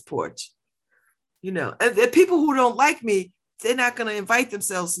on this porch. And people who don't like me, they're not going to invite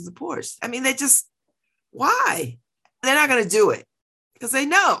themselves to the porch. I mean, why? They're not going to do it because they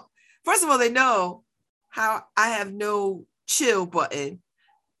know. First of all, they know how I have no chill button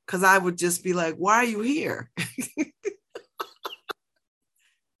because I would just be like, why are you here?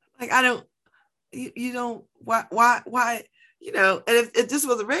 Like, I don't, you don't, why, and if this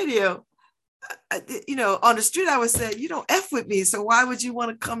was a radio, on the street, I would say, you don't F with me. So why would you want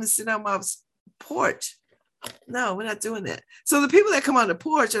to come and sit on my porch? No, we're not doing that. So the people that come on the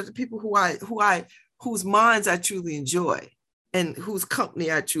porch are the people whose minds I truly enjoy and whose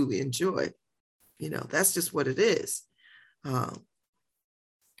company I truly enjoy. That's just what it is.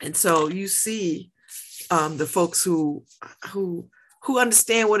 And so you see the folks who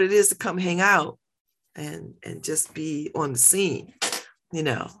understand what it is to come hang out and just be on the scene,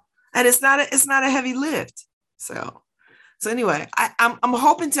 and it's not a heavy lift. So anyway, I'm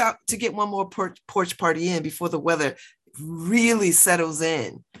hoping to get one more porch party in before the weather really settles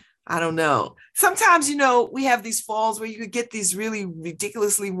in. I don't know. Sometimes, we have these falls where you could get these really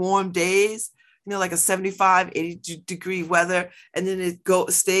ridiculously warm days, like a 75, 80 degree weather. And then it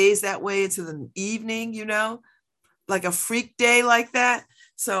stays that way into the evening, like a freak day like that.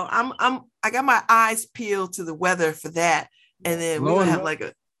 So I got my eyes peeled to the weather for that. And then we're gonna have like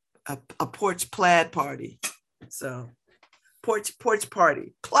a porch plaid party. So porch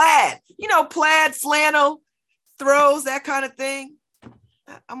party, plaid, plaid, flannel, throws, that kind of thing.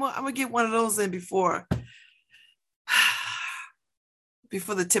 I'm gonna get one of those in before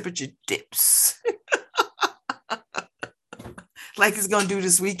the temperature dips. Like it's gonna do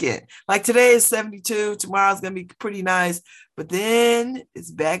this weekend. Like today is 72, tomorrow's gonna be pretty nice, but then it's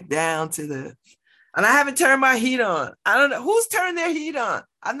back down to and I haven't turned my heat on. I don't know who's turned their heat on.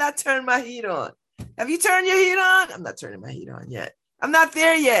 I'm not turning my heat on. Have you turned your heat on? I'm not turning my heat on yet. I'm not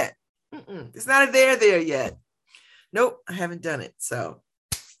there yet. It's not a there yet. Nope, I haven't done it. So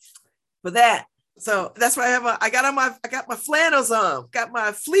for that, so that's why I got my flannels on, got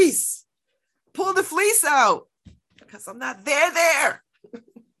my fleece. Pull the fleece out because I'm not there.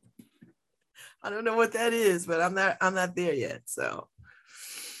 I don't know what that is, but I'm not there yet. So,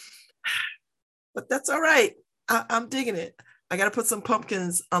 but that's all right. I'm digging it. I got to put some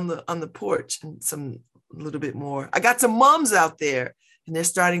pumpkins on the porch and some a little bit more. I got some mums out there and they're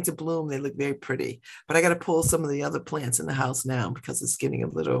starting to bloom. They look very pretty, but I got to pull some of the other plants in the house now because it's getting a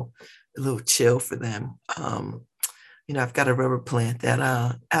little chill for them. I've got a rubber plant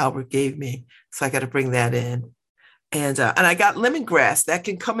that Albert gave me, so I got to bring that in, and I got lemongrass that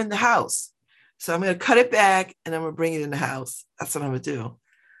can come in the house. So I'm going to cut it back and I'm going to bring it in the house. That's what I'm going to do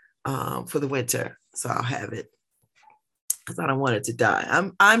for the winter. So I'll have it because I don't want it to die.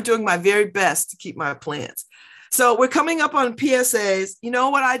 I'm doing my very best to keep my plants. So we're coming up on PSAs. You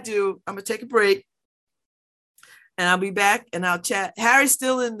know what I do? I'm going to take a break and I'll be back and I'll chat. Harry's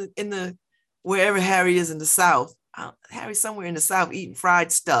still in the wherever Harry is in the South. Harry's somewhere in the South eating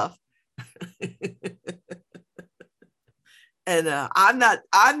fried stuff. And I'm not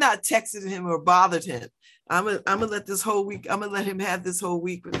texting him or bothered him. I'm gonna let this whole week. I'm gonna let him have this whole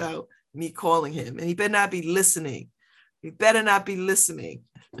week without me calling him. And he better not be listening. He better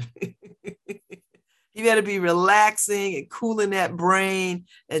be relaxing and cooling that brain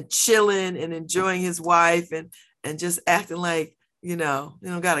and chilling and enjoying his wife and just acting like you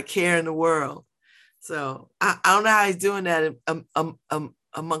don't got a care in the world. So I don't know how he's doing that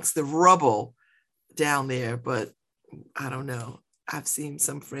amongst the rubble down there, but I don't know. I've seen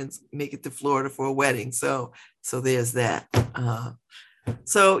some friends make it to Florida for a wedding. So there's that.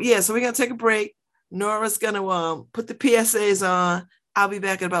 So we're going to take a break. Nora's going to put the PSAs on. I'll be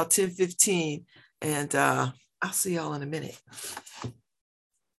back at about 10:15 and I'll see y'all in a minute.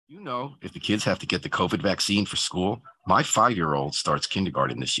 If the kids have to get the COVID vaccine for school, my 5-year-old starts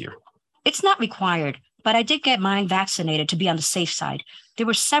kindergarten this year. It's not required, but I did get mine vaccinated to be on the safe side. There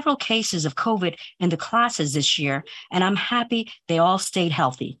were several cases of COVID in the classes this year, and I'm happy they all stayed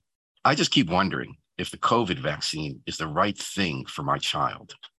healthy. I just keep wondering if the COVID vaccine is the right thing for my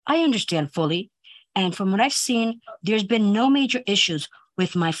child. I understand fully. And from what I've seen, there's been no major issues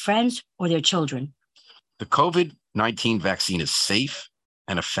with my friends or their children. The COVID-19 vaccine is safe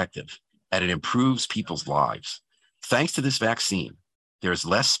and effective, and it improves people's lives. Thanks to this vaccine, there is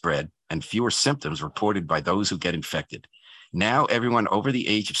less spread and fewer symptoms reported by those who get infected. Now everyone over the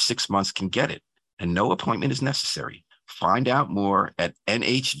age of 6 months can get it, and no appointment is necessary. Find out more at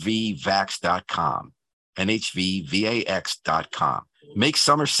nhvvax.com, nhvvax.com. Make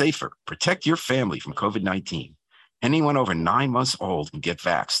summer safer. Protect your family from COVID-19. Anyone over 9 months old can get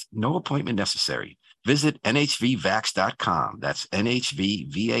vaxxed. No appointment necessary. Visit nhvvax.com. That's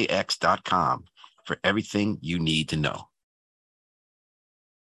nhvvax.com for everything you need to know.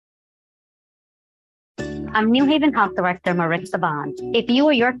 I'm New Haven Health Director Maritza Bond. If you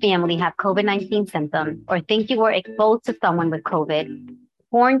or your family have COVID-19 symptoms or think you were exposed to someone with COVID,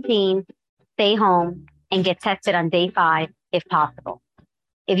 quarantine, stay home, and get tested on day 5 if possible.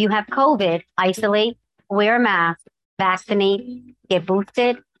 If you have COVID, isolate, wear a mask, vaccinate, get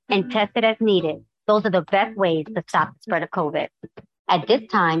boosted, and test it as needed. Those are the best ways to stop the spread of COVID. At this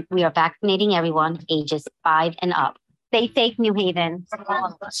time, we are vaccinating everyone ages 5 and up. Stay safe, New Haven.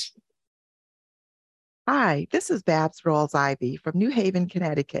 Hi, this is Babz Rawls-Ivy from New Haven,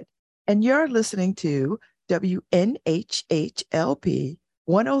 Connecticut, and you're listening to WNHHLP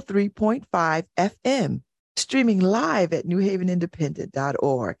 103.5 FM, streaming live at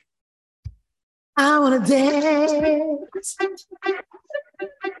newhavenindependent.org. I want to dance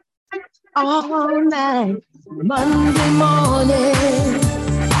all night, Monday morning.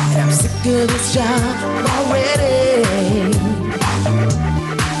 I'm sick of this job already.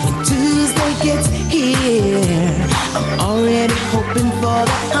 When Tuesday gets here, I'm already hoping for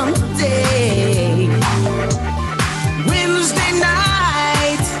the hump day. Wednesday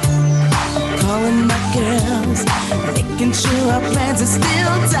night, calling my girls, making sure our plans are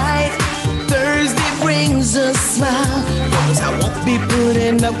still tight. Thursday brings a smile, cause I won't be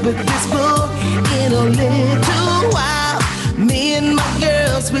putting up with this bull in a little while. Me and my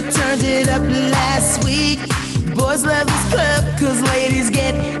girls, we turned it up last week. Boys love this club cause ladies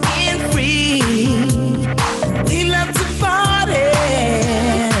get in free. We love to party,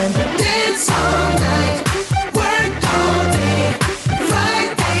 dance all night, work all day.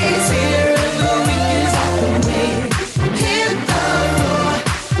 Friday's here and the week is out the way. Hit the floor,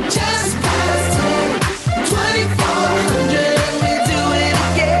 just past 10, 2400 and we do it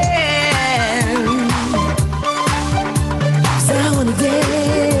again. 'Cause I wanna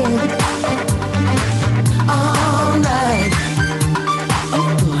dance all night. Oh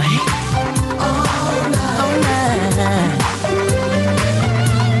boy, all night.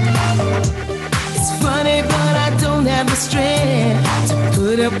 It's funny, but I don't have the strength to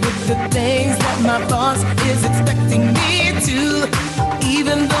put up with the things that my boss is expecting me to.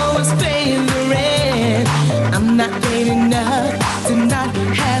 Even though it's paying the rent, I'm not paid enough to not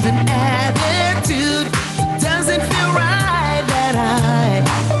have an attitude. It doesn't feel right that I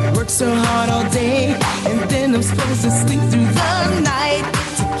work so hard all day and then I'm supposed to sleep through the night.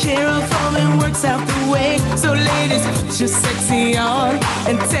 Take care of home and works out the way. So ladies, put your sexy on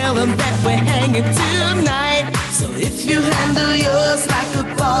and tell them that we're hanging tonight. So if you handle yours like a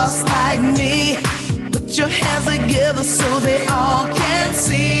boss like me, put your hands together so they all can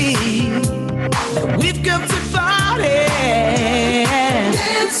see that we've come to party.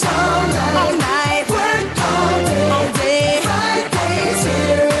 Dance all night, work all day. Friday's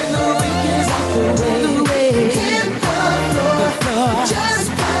here and the week is out the way. Hit the floor, just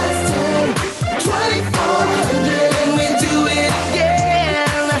past 10, 2400 and we do it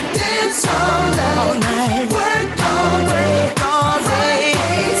again. Dance all night, work all day.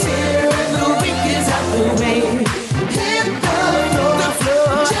 Friday's here and the week is out the way. Hit the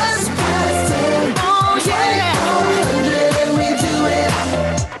floor, just past 10, 2400 and we do it.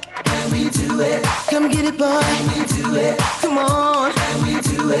 And we do it. Come get it, boy. And we do it. Come on. And we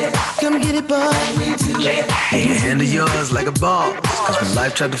do it. Come get it, boy. And we do it. Hey, you handle yours like a boss. Cause when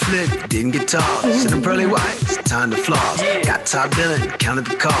life tried to flip, you didn't get tossed. In them pearly whites, time to floss. Got top billing, counted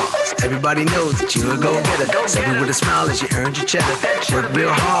the cost. Everybody knows that you a go-getter. Say it with a smile as you earned your cheddar. Work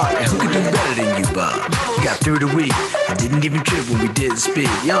real hard, and who could do better than you, Bob? You got through the week, I didn't even trip when we did speak.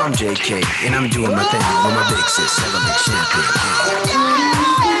 Yo, I'm JK, and I'm doing my thing with my big sis, selling champagne.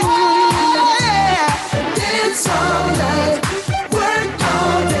 Dance all night, work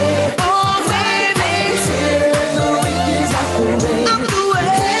all day. Oh, Friday's here and the week is out the way.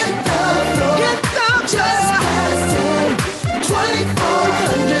 Hit the floor, just past 10,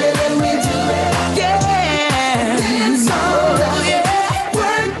 2400 and we do it again. Dance all night,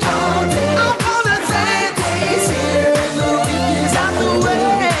 work all day. Friday's here and the week is out the way.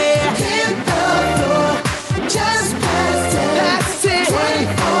 Hit the floor.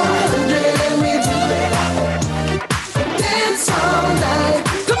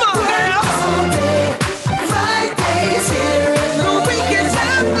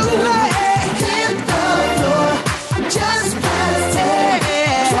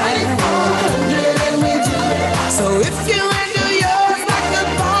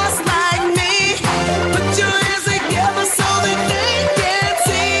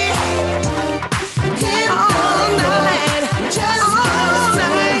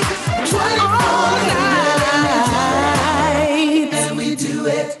 do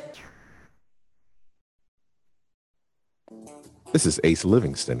it. This is Ace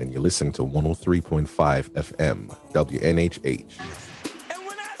Livingston, and you're listening to 103.5 FM, WNHH. And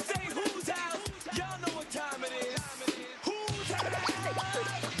when I say who's house, y'all know what time it is. Who's house?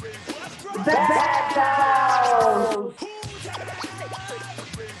 Babz.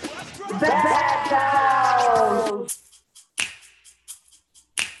 Babz.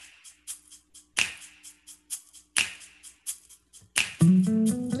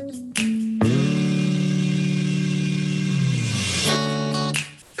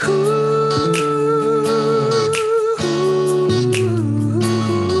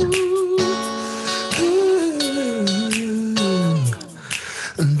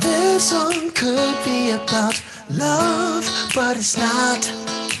 This song could be about love, but it's not.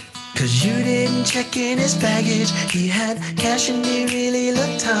 Cause you didn't check in his baggage. He had cash and he really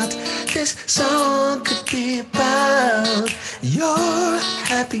looked hot. This song could be about your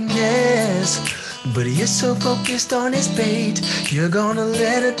happiness, but you're so focused on his bait, you're gonna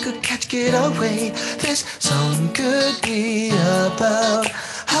let a good catch get away. This song could be about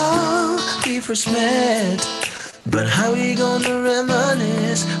how we first met, but how we gonna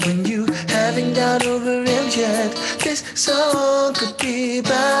reminisce when you haven't got over him yet? This song could be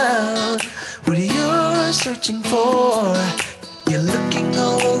about what you're searching for. You're looking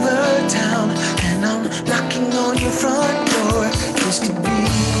all over town, and I'm knocking on your front door. This could be,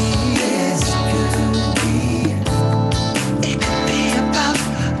 this could be, it could be about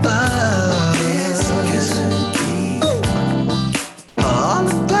love. This could be all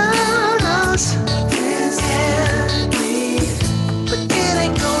about us.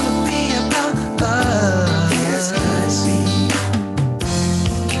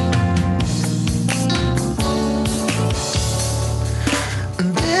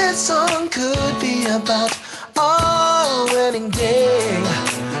 This song could be about our wedding day,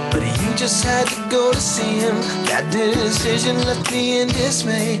 but you just had to go to see him. That decision left me in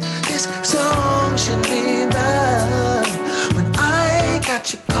dismay. This song should be about when I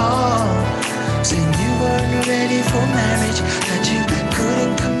got your call saying you weren't ready for marriage, that you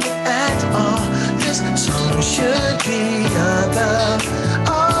couldn't commit at all. This song should be about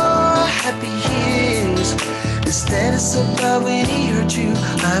our happy years. Instead it's about when he hurt you,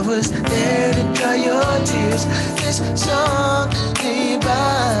 I was there to dry your tears. This song could be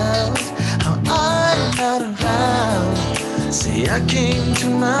about how I'm not around. See, I came to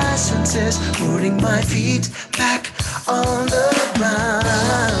my senses, putting my feet back on the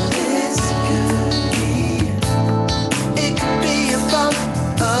ground. This could be, it could be about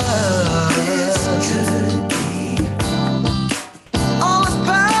us. This could be all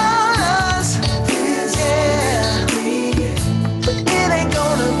about us. Yeah, but it ain't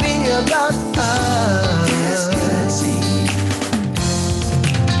gonna be about us.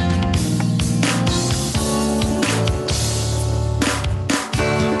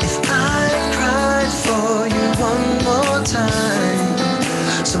 If I cried for you one more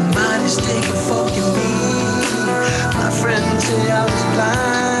time, somebody's taking for me. My friends say I was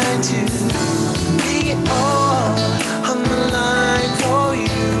blind to be all on the line for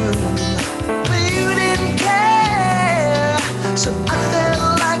you, but you didn't care, so I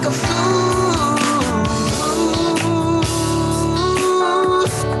felt like a fool.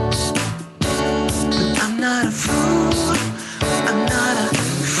 But I'm not a fool, I'm not a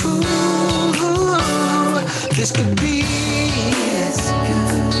fool. This could be, this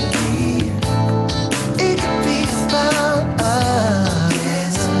could be, it could be about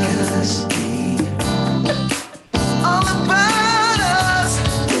us. This could be all about us.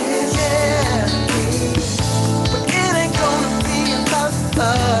 Yeah, but it ain't gonna be about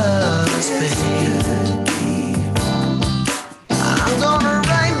us, baby. I'm gonna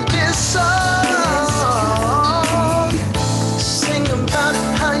write this song, sing about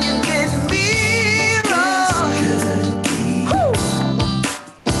how you did me wrong. Woo!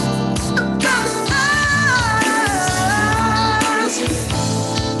 About us,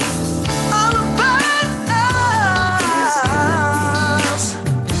 all about us.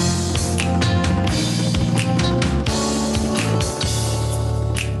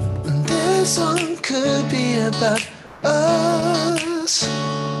 This song could be about us,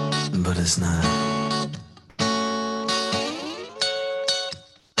 but it's not.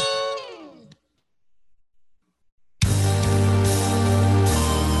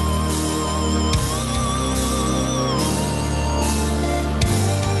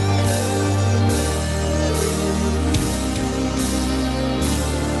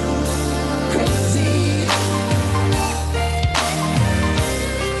 Crazy.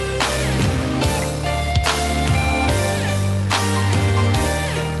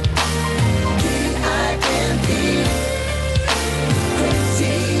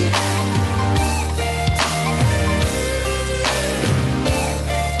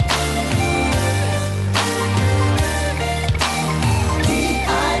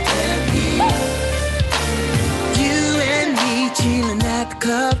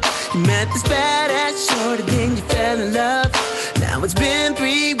 this badass shorty, then you fell in love. Now it's been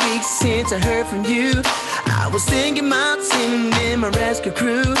 3 weeks since I heard from you. I was thinking about sending in my rescue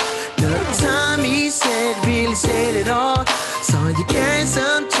crew. No time he said, really said it all. Saw you carrying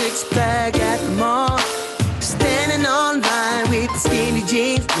some chicks back at the mall. Standing online with the skinny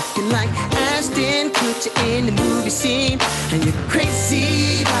jeans, looking like Ashton Kutcher in the movie scene. And you're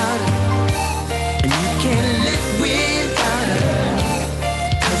crazy about her, and you can't live without her,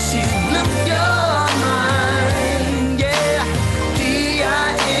 'cause she's blown your mind, yeah.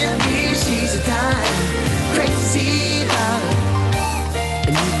 D-I-M-E, she's a dime. Crazy about her,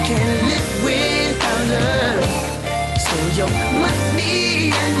 and you can't live without her. So your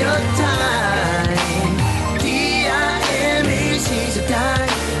money and your time, D-I-M-E, she's a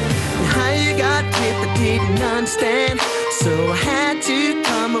dime. And how you got with I didn't understand, so I had to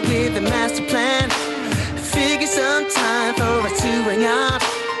come up with a master plan. Figure some time for us to hang out,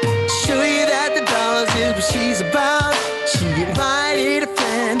 show you that the dollars is what she's about. She invited a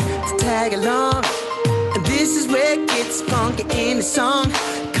friend to tag along, and this is where it gets funky in the song.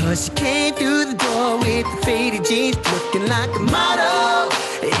 'Cause she came through the door with the faded jeans, looking like a model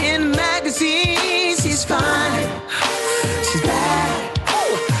in the magazine. She's fine, she's bad.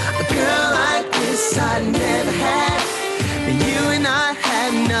 A girl like this I never had. And you and I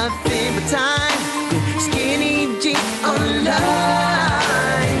had nothing but time, with skinny jeans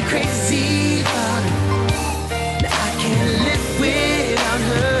online. Crazy about her, now I can't live without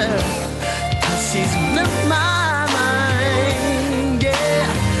her, 'cause she's blown my mind, yeah.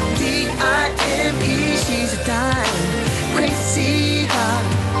 D-I-M-E, she's a dime. Crazy about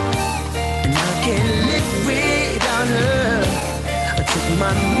her, and I can't live without her. I took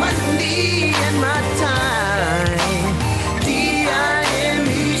my money and my time.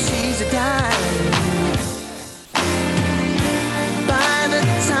 D-I-M-E, she's a dime. By the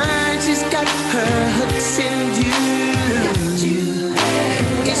time she's got her hooks in you,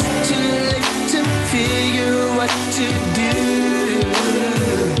 it's too late to figure what to do.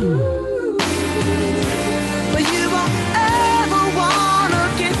 But you won't ever wanna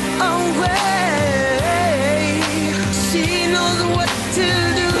get away. She knows what to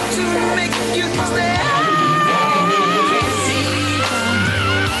do to make you stay. Crazy,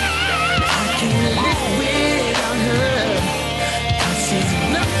 I can't live without her, 'cause she's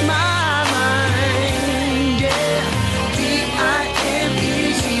blown my mind, yeah. D-I-M-E,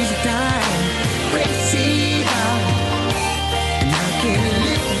 she's a dime. Crazy about her, and I can't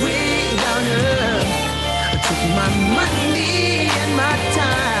live without her. I took my money and my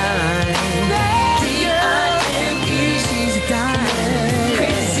time. D-I-M-E, she's a dime.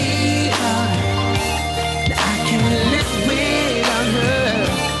 Crazy about her, now I can't live without her,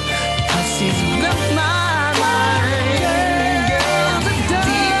 'cause she's blown my mind, yeah.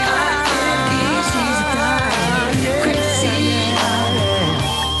 D-I-M-E, she's a dime. Crazy about her,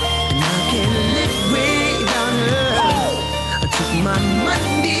 and I can't live without her. I took my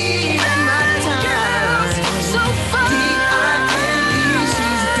money and my time. So far, D-I-M-E,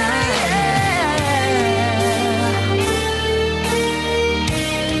 she's a dime.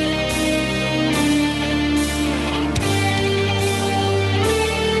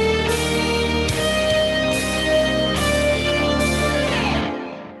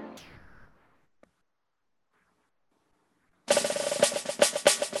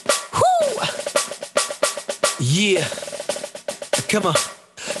 Yeah, come on.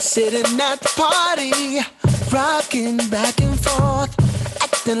 Sitting at the party, rocking back and forth,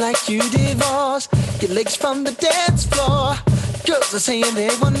 acting like you divorced. Your legs from the dance floor, girls are saying they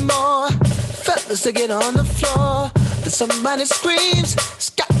want more. Fellas to get on the floor, but somebody screams, it's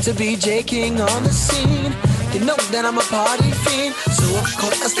got to be J. King on the scene. You know that I'm a party fiend, so of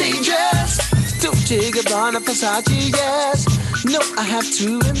course I stay dressed. Dolce & Gabbana, Versace, yes. No, I have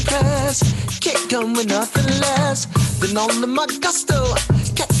to impress. Can't come with nothing less than all of my gusto.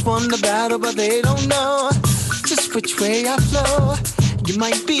 Cats won the battle, but they don't know just which way I flow. You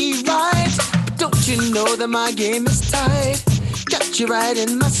might be right, but don't you know that my game is tight? Got you right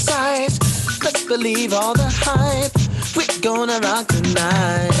in my sights. Best believe all the hype. We're gonna rock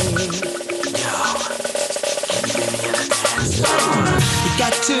tonight. Yo, can you get me in a dance floor? You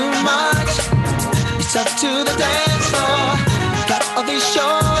got too much. It's up to the dance floor. Got all these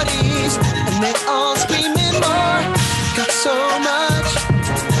shorties, and they're all screaming more. Got so much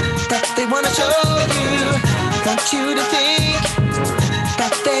that they wanna show you. Want you to think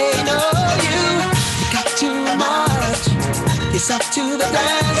that they know you. You got too much. It's up to the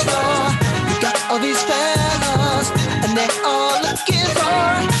dance floor. You got all these fellas, and they're all looking for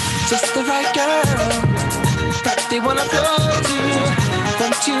just the right girl that they wanna go to.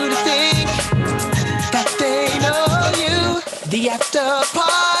 Want Want you to think that they know you. The after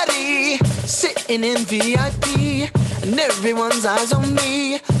party, sitting in VIP, and everyone's eyes on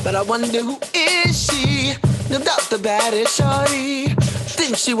me. But I wonder who is she? No doubt the baddest shorty.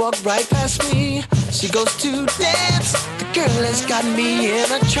 Then she walked right past me. She goes to dance. The girl has got me in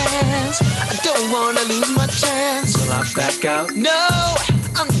a trance. I don't wanna lose my chance. So I back out. No,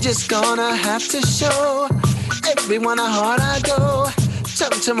 I'm just gonna have to show everyone how hard I go.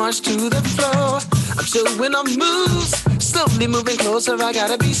 Jump to march to the floor. I'm showing on moves, slowly moving closer. I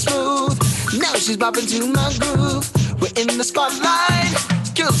gotta be smooth. Now she's bopping to my groove. We're in the spotlight.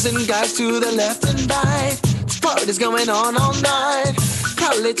 Girls and guys to the left and right. This party's going on all night,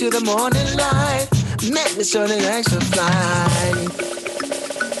 probably to the morning light. Man, it's on an extra flight.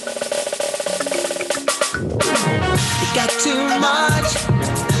 You got too much.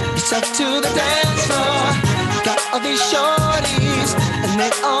 It's up to the dance floor. Got all these shorties, and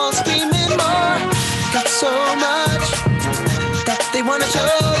they all screaming more. Got so much that they wanna show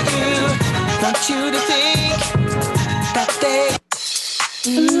you. Want you to think that they.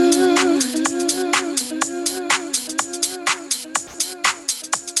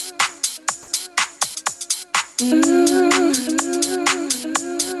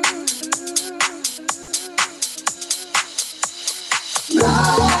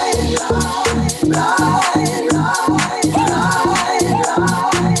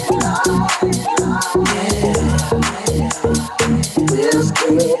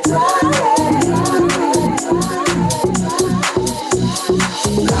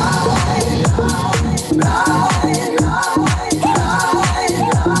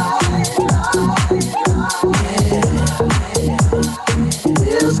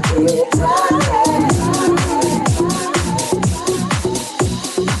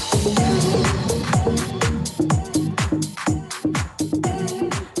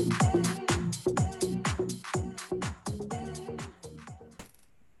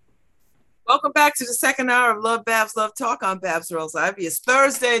 Welcome back to the second hour of LoveBabz, LoveTalk. I'm Babz Rawls-Ivy. It's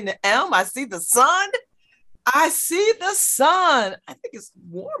Thursday in the Elm. I see the sun. I think it's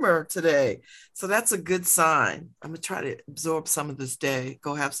warmer today. So that's a good sign. I'm going to try to absorb some of this day,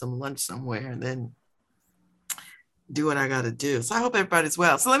 go have some lunch somewhere, and then do what I got to do. So I hope everybody's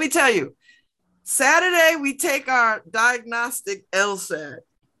well. So let me tell you, Saturday, we take our diagnostic LSAT.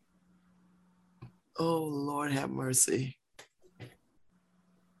 Oh, Lord have mercy.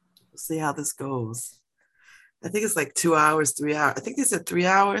 We'll see how this goes. I think it's like 2 hours, 3 hours. I think they said 3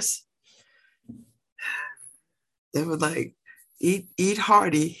 hours. They were like, eat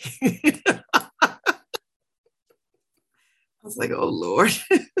hearty. I was like, oh, Lord.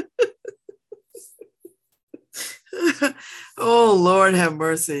 Oh, Lord, have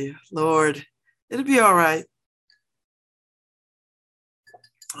mercy. Lord, it'll be all right.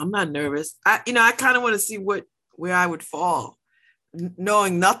 I'm not nervous. I kind of want to see where I would fall,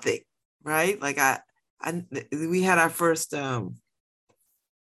 knowing nothing, right? Like we had our first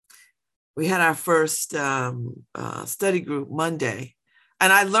study group Monday,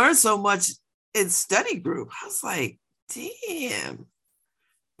 and I learned so much in study group. I was like, damn,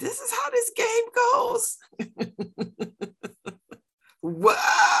 this is how this game goes.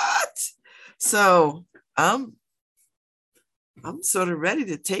 What? So I'm sort of ready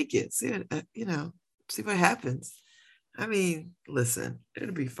to take it. See what happens. I mean, listen,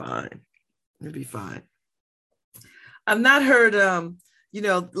 it'll be fine. It'll be fine. I've not heard,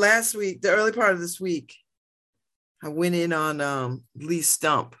 last week, the early part of this week, I went in on Lee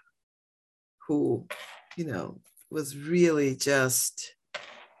Stump, who, was really just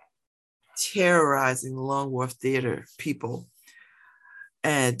terrorizing the Long Wharf Theater people.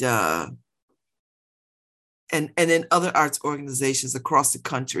 And then other arts organizations across the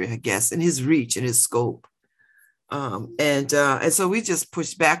country, I guess, and his reach and his scope. And so we just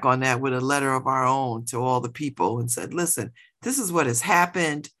pushed back on that with a letter of our own to all the people and said, listen, this is what has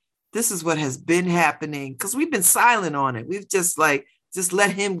happened. This is what has been happening, because we've been silent on it. We've just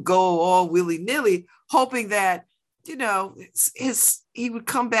let him go all willy-nilly, hoping that, he would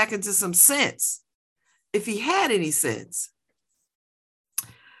come back into some sense, if he had any sense.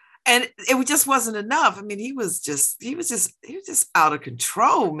 And it just wasn't enough. I mean, he was just out of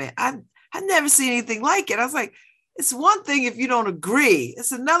control, man. I never seen anything like it. I was like, it's one thing if you don't agree.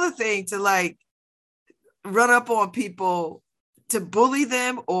 It's another thing to run up on people, to bully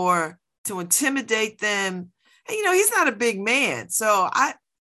them or to intimidate them. And, he's not a big man. So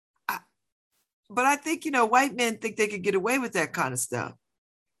but I think, white men think they could get away with that kind of stuff.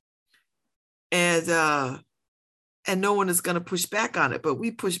 And no one is going to push back on it, but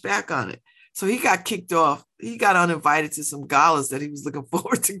we push back on it. So he got kicked off. he got uninvited to some galas that he was looking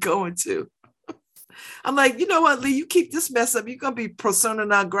forward to going to. I'm like, you know what, Lee, you keep this mess up, you're going to be persona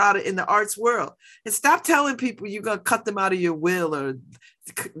non grata in the arts world. And stop telling people you're going to cut them out of your will or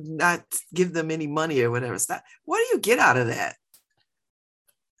not give them any money or whatever. Stop. What do you get out of that?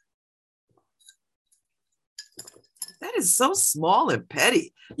 That is so small and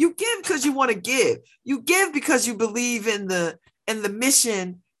petty. You give because you want to give. You give because you believe in the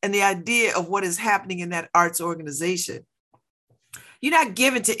mission and the idea of what is happening in that arts organization. You're not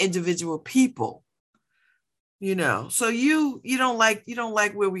giving to individual people. You know, so you don't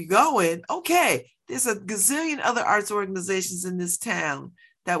like where we going. Okay, there's a gazillion other arts organizations in this town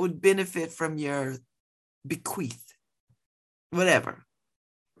that would benefit from your bequeath, whatever.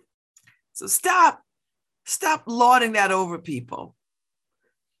 So stop lauding that over people,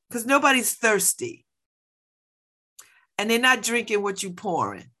 because nobody's thirsty, and they're not drinking what you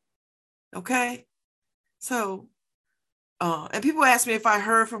pouring. Okay, so and people ask me if I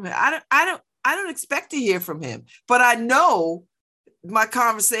heard from him. I don't expect to hear from him, but I know my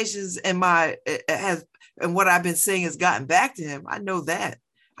conversations and what I've been saying has gotten back to him. I know that.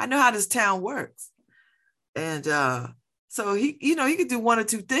 I know how this town works. And so he could do one or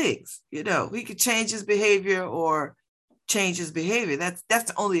two things. You know, he could change his behavior or change his behavior. That's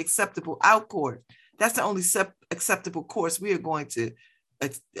the only acceptable outcourse. That's the only acceptable course we are going to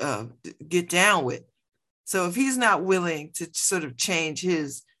get down with. So if he's not willing to sort of change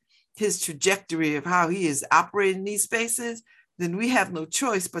his trajectory of how he is operating in these spaces, then we have no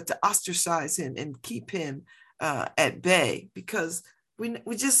choice but to ostracize him and keep him at bay, because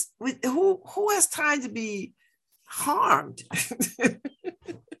who has time to be harmed?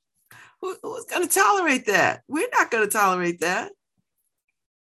 Who's going to tolerate that? We're not going to tolerate that.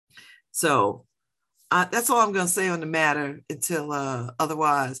 So that's all I'm going to say on the matter until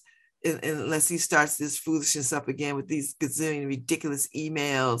otherwise. Unless he starts this foolishness up again with these gazillion ridiculous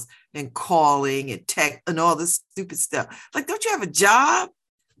emails and calling and text and all this stupid stuff. Like, don't you have a job?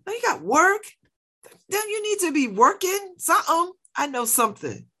 Don't you got work? Don't you need to be working something? I know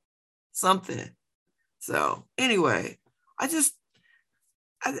something. So anyway, I just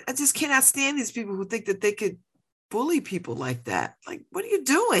cannot stand these people who think that they could bully people like that. Like, what are you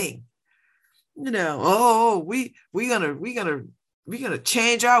doing? You know, we're gonna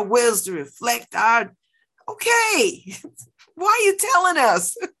change our wills to reflect our. Okay, why are you telling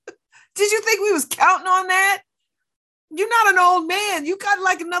us? Did you think we was counting on that? You're not an old man. You got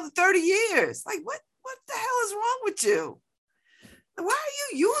like another 30 years. Like, what the hell is wrong with you? Why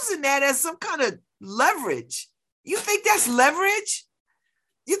are you using that as some kind of leverage? You think that's leverage?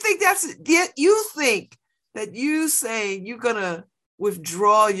 You think that you saying you're gonna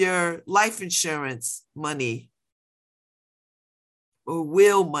withdraw your life insurance money or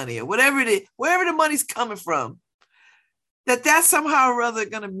will money or whatever it is, wherever the money's coming from, that's somehow or other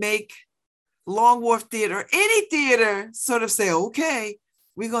going to make Long Wharf Theater or any theater sort of say, okay,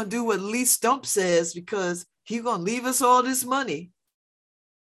 we're going to do what Lee Stump says because he's going to leave us all this money.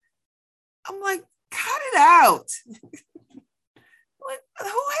 I'm like, cut it out.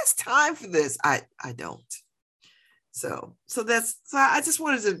 Who has time for this? I don't. So I just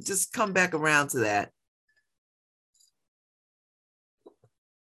wanted to just come back around to that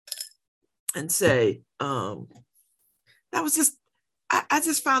and say, that was just, I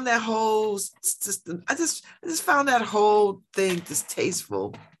just found that whole system, I just found that whole thing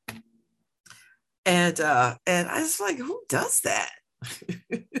distasteful. And I just like, who does that?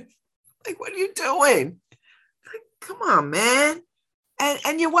 Like, what are you doing? Like, come on, man.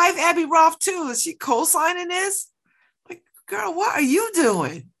 And your wife, Abby Roth, too, is she co-signing this? Like, girl, what are you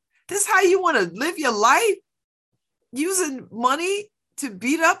doing? This is how you want to live your life? Using money to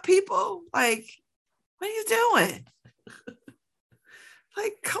beat up people? Like, what are you doing?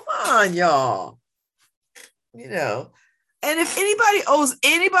 Like, come on, y'all. You know, and if anybody owes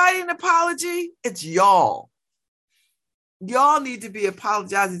anybody an apology, it's y'all. Y'all need to be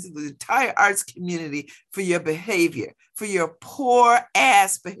apologizing to the entire arts community for your behavior, for your poor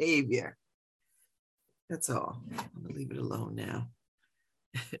ass behavior. That's all. I'm gonna leave it alone now.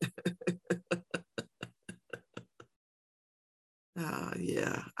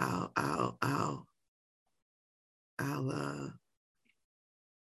 Yeah, I'll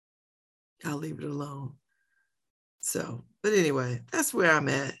leave it alone. So, but anyway, that's where I'm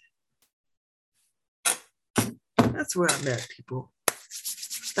at. That's where I'm at, people.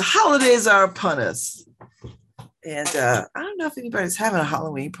 The holidays are upon us. And I don't know if anybody's having a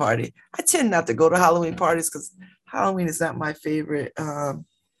Halloween party. I tend not to go to Halloween parties because Halloween is not my favorite.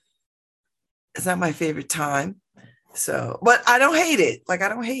 It's not my favorite time. So, but I don't hate it. Like, I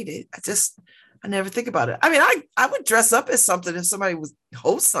don't hate it. I never think about it. I mean, I would dress up as something if somebody was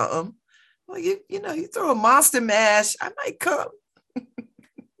host something. Well, you throw a monster mash, I might come.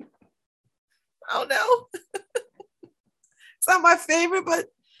 I don't know. It's not my favorite, but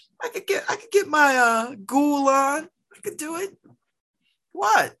I could get my ghoul on. I could do it.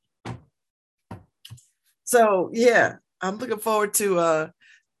 What? So yeah, I'm looking forward to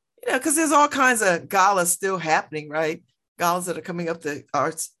because there's all kinds of galas still happening, right? Galas that are coming up. The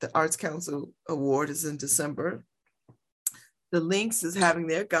Arts Council Award is in December. The Lynx is having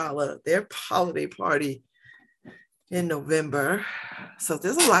their gala, their holiday party in November. So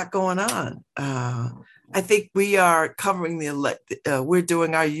there's a lot going on. I think we are covering we're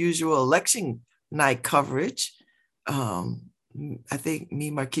doing our usual election night coverage. I think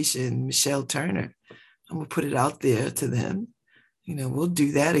me, Markeisha, and Michelle Turner, I'm gonna put it out there to them. We'll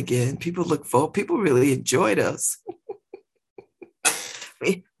do that again. People look forward. People really enjoyed us.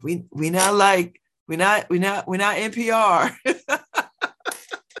 We're not NPR.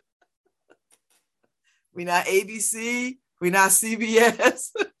 We're not ABC. We're not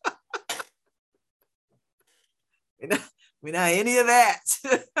CBS. We're not any of that.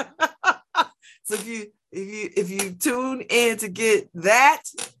 So if you tune in to get that,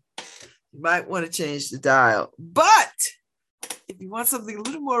 you might want to change the dial. But if you want something a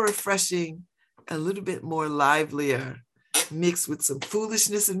little more refreshing, a little bit more livelier, mixed with some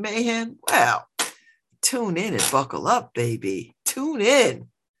foolishness and mayhem, well, tune in and buckle up, baby. Tune in.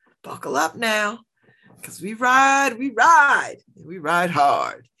 Buckle up now. Because we ride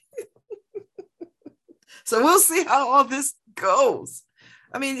hard. So we'll see how all this goes.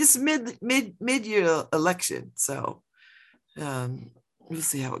 I mean, it's mid-year election, so we'll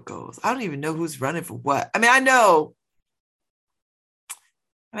see how it goes. I don't even know who's running for what. I mean, I know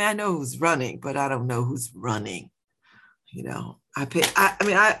who's running, but I don't know who's running. I pay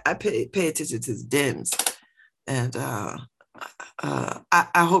attention to the Dems, and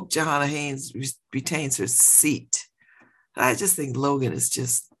I hope Johanna Haynes retains her seat. I just think Logan is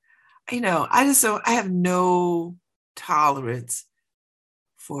just, I have no tolerance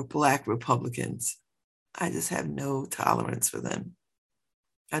for Black Republicans. I just have no tolerance for them.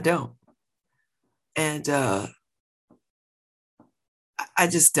 I don't. And I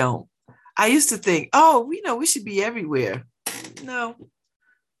just don't. I used to think, we should be everywhere. No,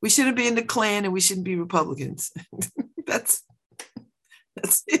 we shouldn't be in the Klan and we shouldn't be Republicans. That's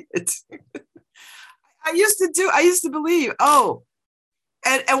it. I used to believe,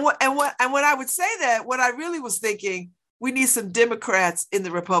 and when I would say that, what I really was thinking, we need some Democrats in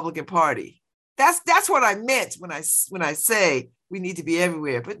the Republican Party. That's what I meant when I say we need to be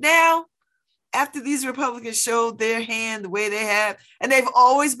everywhere. But now, after these Republicans showed their hand the way they have, and they've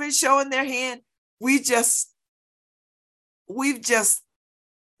always been showing their hand, we've just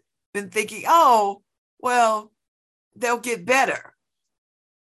been thinking, they'll get better.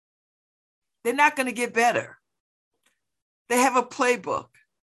 They're not going to get better. They have a playbook,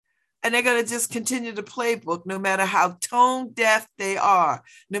 and they're going to just continue the playbook no matter how tone deaf they are,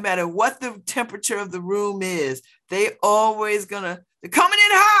 no matter what the temperature of the room is. They're coming in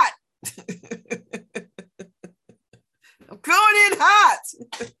hot. I'm going in hot.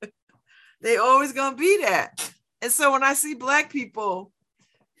 They always going to be that. And so when I see Black people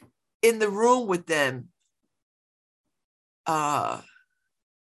in the room with them, I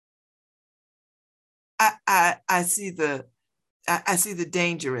see the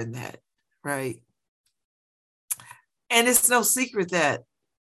danger in that, right? And it's no secret that,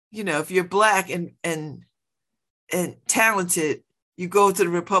 if you're Black and talented, you go to the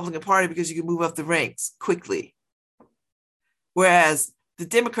Republican Party because you can move up the ranks quickly. Whereas the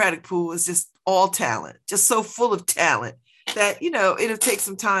Democratic pool is just all talent, just so full of talent that, it'll take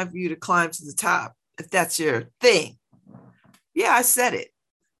some time for you to climb to the top if that's your thing. Yeah, I said it.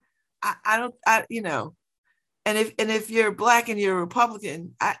 And if you're Black and you're a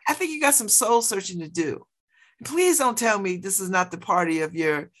Republican, I think you got some soul searching to do. Please don't tell me this is not the party of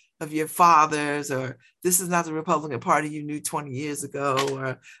your fathers, or this is not the Republican Party you knew 20 years ago,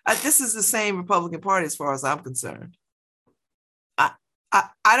 or this is the same Republican Party as far as I'm concerned. I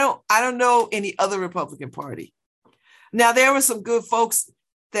don't know any other Republican Party. Now, there were some good folks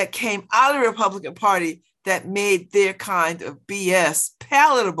that came out of the Republican Party that made their kind of BS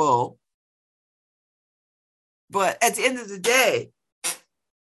palatable. But at the end of the day,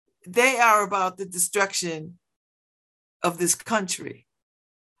 they are about the destruction of this country.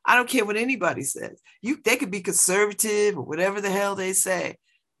 I don't care what anybody says. They could be conservative or whatever the hell they say.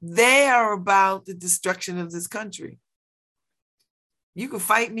 They are about the destruction of this country. You can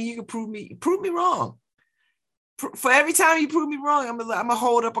fight me. You can prove me wrong. for every time you prove me wrong, I'm gonna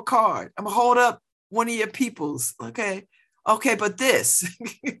hold up a card. I'm gonna hold up one of your peoples. Okay, but this.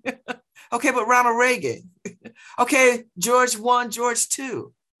 Okay, but Ronald Reagan. Okay, George 1, George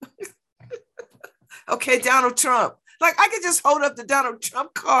 2. Okay, Donald Trump. Like, I could just hold up the Donald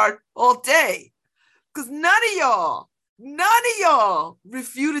Trump card all day, because none of y'all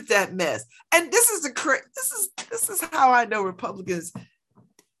refuted that mess. And this is how I know Republicans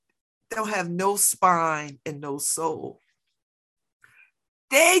don't have no spine and no soul.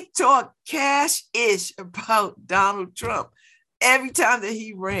 They talk cash-ish about Donald Trump every time that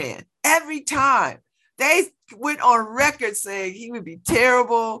he ran. Every time. They went on record saying he would be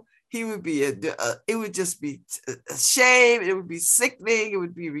terrible. He would be it would just be a shame. It would be sickening. It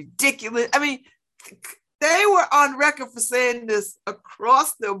would be ridiculous. I mean, they were on record for saying this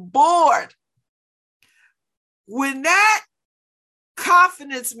across the board. When that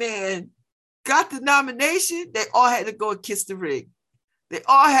confidence man got the nomination, they all had to go and kiss the ring. They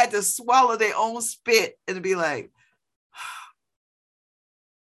all had to swallow their own spit and be like,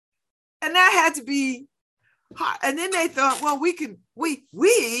 and that had to be hard. And then they thought, well, we can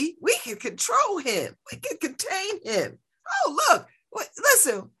control him. We can contain him. Oh, look,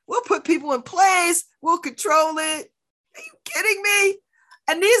 listen, we'll put people in place. We'll control it. Are you kidding me?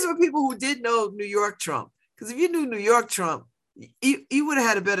 And these were people who did know New York Trump. Because if you knew New York Trump, you would have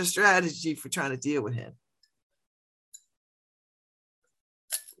had a better strategy for trying to deal with him.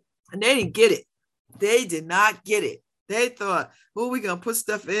 And they didn't get it. They did not get it. They thought, well, we're going to put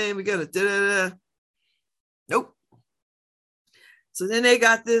stuff in. We're going to da-da-da. Nope. So then they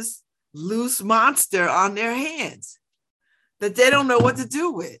got this loose monster on their hands that they don't know what to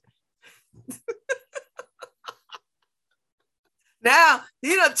do with. Now,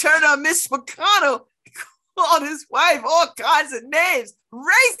 he done turned on Mitch McConnell, called his wife all kinds of names,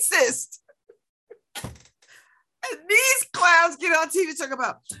 racist. And these clowns get on TV talking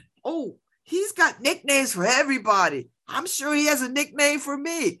about, oh, he's got nicknames for everybody. I'm sure he has a nickname for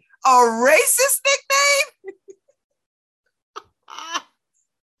me. A racist nickname?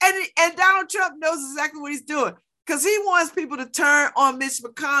 and Donald Trump knows exactly what he's doing, because he wants people to turn on Mitch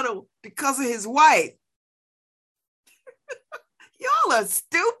McConnell because of his wife. Y'all are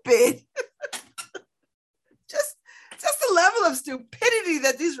stupid. Just the level of stupidity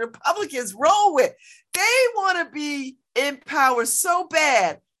that these Republicans roll with. They want to be in power so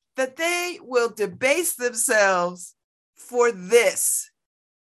bad that they will debase themselves for this.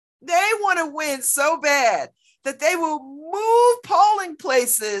 They want to win so bad that they will move polling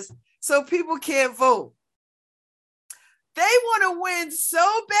places so people can't vote. They want to win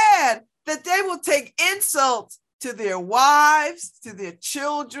so bad that they will take insults to their wives, to their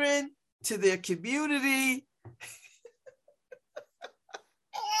children, to their community.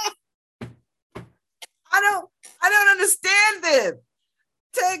 I don't understand them.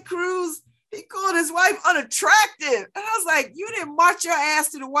 Ted Cruz, he called his wife unattractive. And I was like, you didn't march your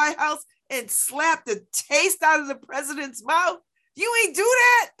ass to the White House and slap the taste out of the president's mouth? You ain't do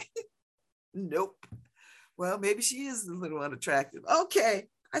that? Nope. Well, maybe she is a little unattractive. Okay,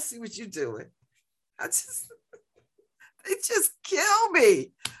 I see what you're doing. They just kill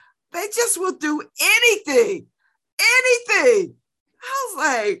me. They just will do anything. Anything. I was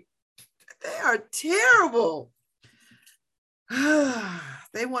like, they are terrible.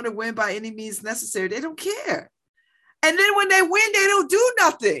 They want to win by any means necessary. They don't care. And then when they win, they don't do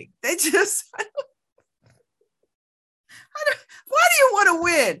nothing. They just, why do you want to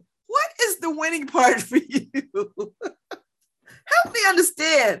win? What is the winning part for you? Help me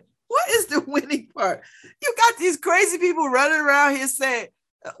understand. What is the winning part? You got these crazy people running around here saying,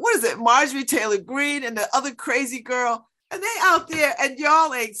 what is it, Marjorie Taylor Greene and the other crazy girl? And they out there and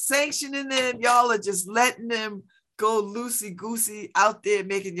y'all ain't sanctioning them. Y'all are just letting them go loosey-goosey out there,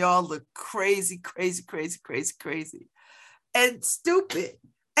 making y'all look crazy, crazy, crazy, crazy, crazy. And stupid.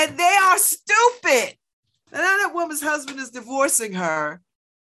 And they are stupid. And now that woman's husband is divorcing her.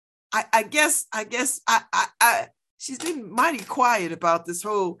 I guess she's been mighty quiet about this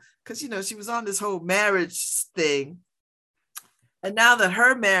whole, because, you know, she was on this whole marriage thing. And now that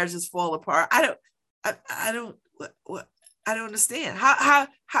her marriage is falling apart, I don't understand. How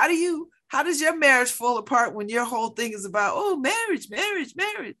does your marriage fall apart when your whole thing is about, oh, marriage?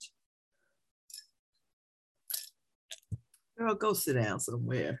 Girl, go sit down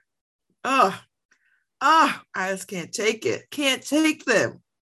somewhere. I just can't take it. Can't take them.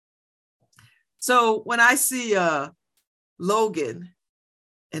 So when I see Logan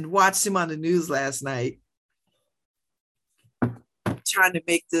and watched him on the news last night, trying to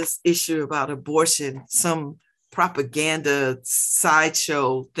make this issue about abortion some propaganda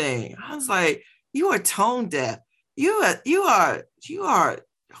sideshow thing, I was like, you are tone deaf. you are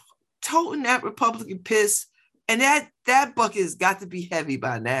toting that Republican piss, and that bucket has got to be heavy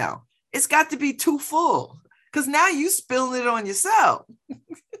by now. It's got to be too full, because now you spilling it on yourself.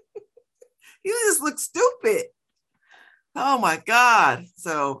 You just look stupid. Oh my God.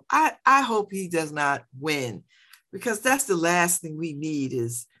 So I hope he does not win, because that's the last thing we need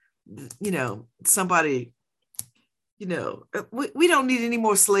is, somebody, we don't need any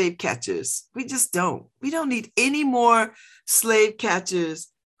more slave catchers. We just don't. We don't need any more slave catchers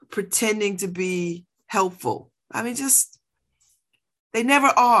pretending to be helpful. I mean, they never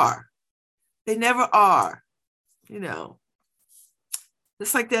are. They never are,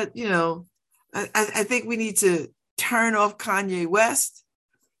 It's like that, I think we need to turn off Kanye West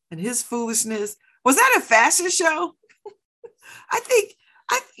and his foolishness. Was that a fashion show? I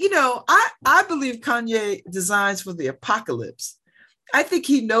believe Kanye designs for the apocalypse. I think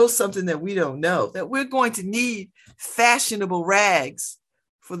he knows something that we don't know, that we're going to need fashionable rags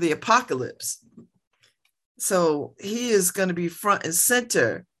for the apocalypse. So he is going to be front and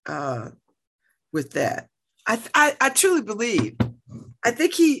center with that. I truly believe. I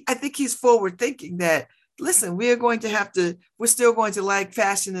think he's forward thinking that, listen, we're still going to like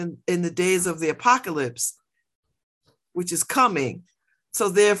fashion in the days of the apocalypse, which is coming. So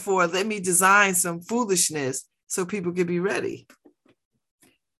therefore, let me design some foolishness so people can be ready.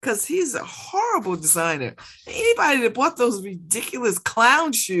 Because he's a horrible designer. Anybody that bought those ridiculous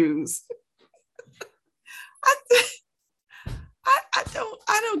clown shoes,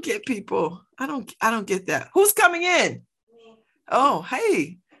 I don't get people. I don't get that. Who's coming in? Oh,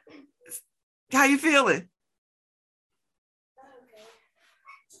 hey. How you feeling?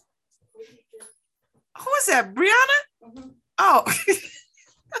 Who is that? Brianna? Mm-hmm. Oh.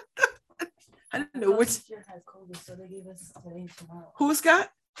 I didn't know which. Has COVID, so they gave us tomorrow. Who's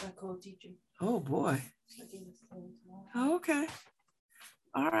got? A cold teacher. Oh boy. Oh, okay.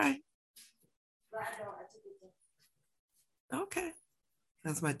 All right. Okay.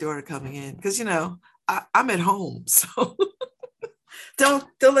 That's my daughter coming in, because I'm at home, so don't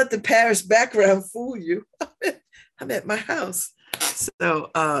let the Paris background fool you. I'm at my house. So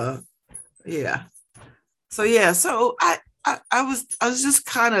yeah. So I was just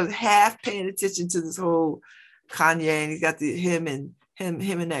kind of half paying attention to this whole Kanye, and he's got him and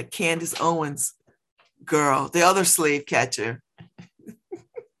that Candace Owens girl, the other slave catcher,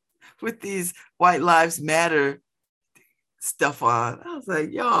 with these White Lives Matter stuff on. I was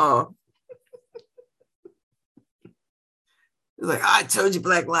like, y'all. It was like, I told you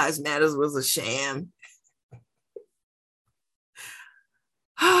Black Lives Matter was a sham.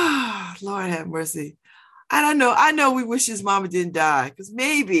 Lord have mercy. I know we wish his mama didn't die, because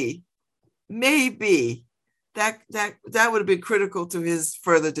maybe that would have been critical to his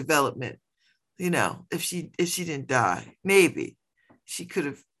further development. If she didn't die, maybe she could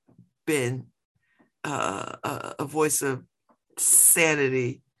have been a voice of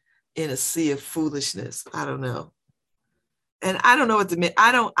sanity in a sea of foolishness. I don't know. And I don't know what to make.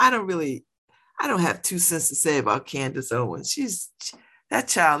 I don't have 2 cents to say about Candace Owens. That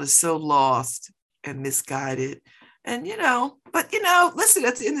child is so lost and misguided. And, listen,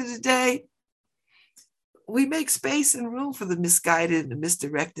 at the end of the day, we make space and room for the misguided and the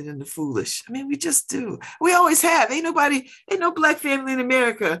misdirected and the foolish. I mean, we just do. We always have. Ain't no Black family in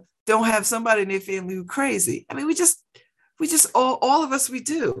America don't have somebody in their family who's crazy. I mean, we just all of us, we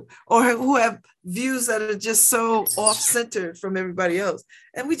do, or who have views that are just so off-center from everybody else.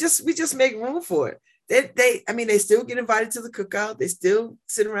 And we just make room for it. They still get invited to the cookout. They still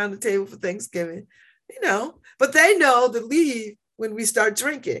sit around the table for Thanksgiving, but they know to leave when we start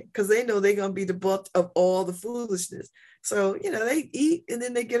drinking, because they know they're going to be the butt of all the foolishness. So, they eat and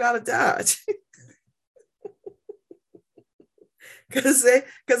then they get out of Dodge. Because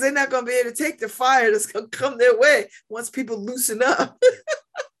they're not going to be able to take the fire that's going to come their way once people loosen up.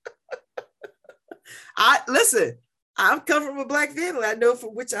 I'm come from a Black family. I know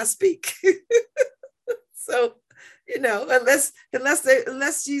from which I speak. So,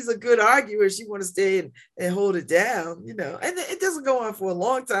 unless she's a good arguer, she want to stay and hold it down, and it doesn't go on for a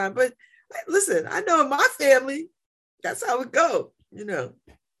long time. But listen, I know in my family, that's how it go, And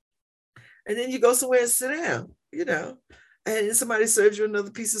then you go somewhere and sit down, and somebody serves you another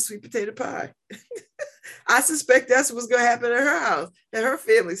piece of sweet potato pie. I suspect that's what's going to happen at her house, at her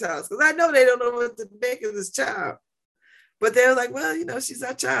family's house, because I know they don't know what to make of this child. But they're like, well, she's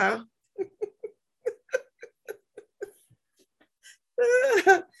our child.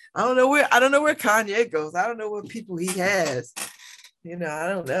 I don't know where Kanye goes. I don't know what people he has. I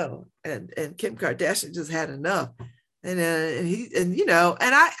don't know. And Kim Kardashian just had enough. And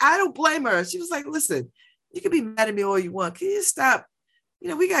I don't blame her. She was like, listen, You can be mad at me all you want. Can you stop? You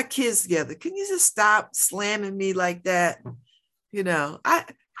know, we got kids together. Can you just stop slamming me like that? You know, I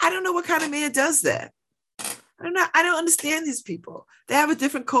don't know what kind of man does that. I don't understand these people. They have a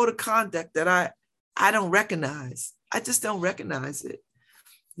different code of conduct that I don't recognize. I just don't recognize it.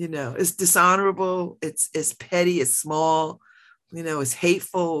 You know, it's dishonorable. It's petty. It's small. You know, it's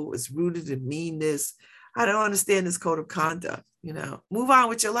hateful. It's rooted in meanness. I don't understand this code of conduct. You know, move on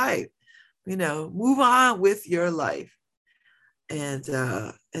with your life. You know, move on with your life, and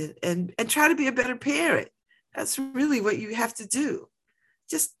try to be a better parent. That's really what you have to do.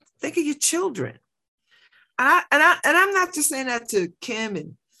 Just think of your children. And I'm not just saying that to Kim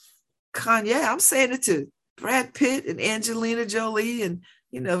and Kanye. I'm saying it to Brad Pitt and Angelina Jolie. And,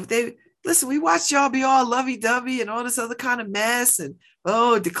 you know, we watched y'all be all lovey-dovey and all this other kind of mess and,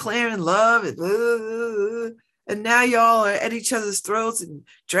 declaring love and now y'all are at each other's throats and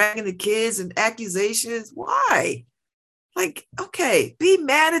dragging the kids and accusations. Why? Like, okay, be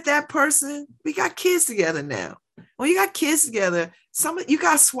mad at that person. We got kids together now. When you got kids together, you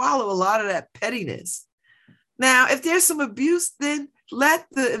got to swallow a lot of that pettiness. Now, if there's some abuse, then let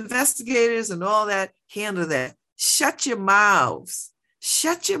the investigators and all that handle that. Shut your mouths.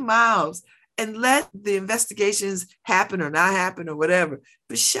 Shut your mouths and let the investigations happen or not happen or whatever.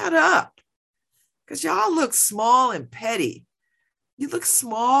 But shut up. Because y'all look small and petty. You look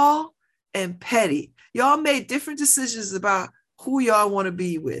small and petty. Y'all made different decisions about who y'all want to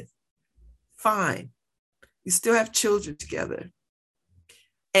be with. Fine. You still have children together.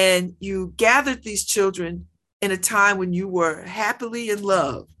 And you gathered these children in a time when you were happily in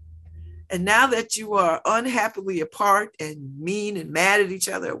love. And now that you are unhappily apart and mean and mad at each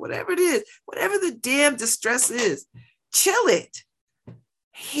other, whatever it is, whatever the damn distress is, chill it.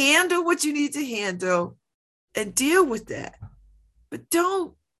 Handle what you need to handle and deal with that. But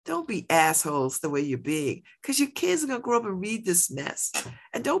don't be assholes the way you're being, because your kids are going to grow up and read this mess.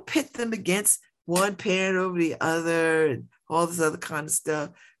 And don't pit them against one parent over the other and all this other kind of stuff.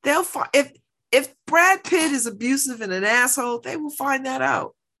 They'll find, if Brad Pitt is abusive and an asshole, they will find that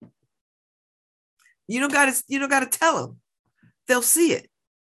out. You don't gotta tell them. They'll see it.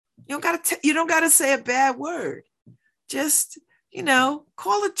 You don't gotta say a bad word. Just,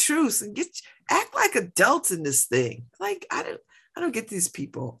 call a truce and act like adults in this thing. Like, I don't get these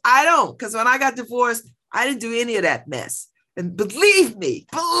people. I don't, because when I got divorced, I didn't do any of that mess. And believe me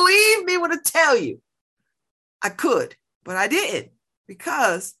when I tell you, I could, but I didn't,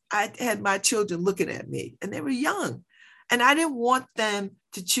 because I had my children looking at me and they were young. And I didn't want them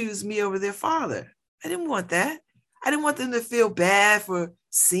to choose me over their father. I didn't want that. I didn't want them to feel bad for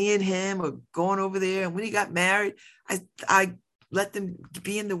seeing him or going over there. And when he got married, I let them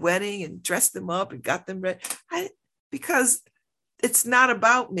be in the wedding and dressed them up and got them ready. Because it's not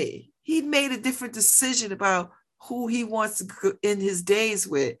about me. He made a different decision about who he wants to end his days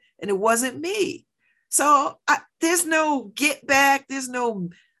with, and it wasn't me. So there's no get back. There's no,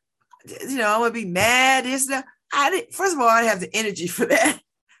 I'm gonna be mad. First of all, I didn't have the energy for that.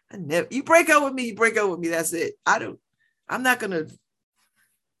 You break up with me, you break up with me. That's it. I'm not gonna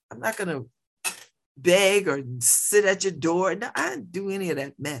beg or sit at your door. No, I didn't do any of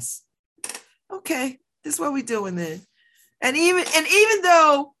that mess. Okay, this is what we're doing then. And even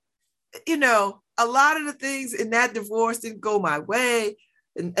though, a lot of the things in that divorce didn't go my way,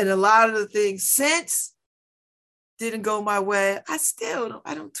 and a lot of the things since didn't go my way, I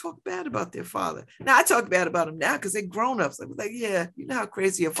don't talk bad about their father. Now I talk bad about them now because they're grown-ups. I was like, yeah, you know how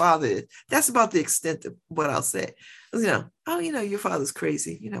crazy your father is. That's about the extent of what I'll say. Your father's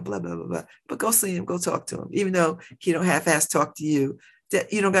crazy, blah, blah, blah, blah. But go see him, go talk to him. Even though he don't half-ass talk to you,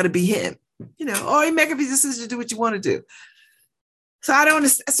 that you don't got to be him, or you make up his decision to do what you want to do. So I don't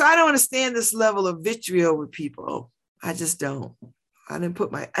understand this level of vitriol with people. I just don't. I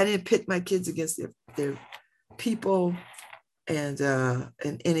didn't pit my kids against their people and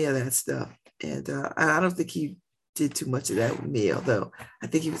any of that stuff. And I don't think he did too much of that with me, although I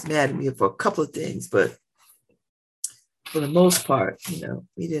think he was mad at me for a couple of things, but for the most part,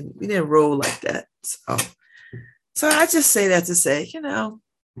 we didn't roll like that. So I just say that to say,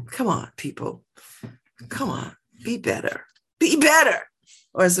 come on, people, come on, be better. Be better.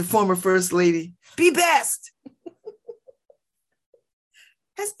 Or as the former first lady, be best.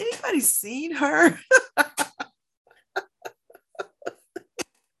 Has anybody seen her?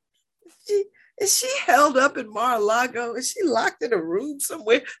 Is she held up in Mar-a-Lago? Is she locked in a room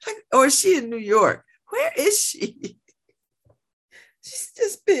somewhere? Or is she in New York? Where is she? She's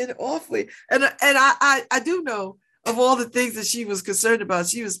just been awfully. And I do know of all the things that she was concerned about,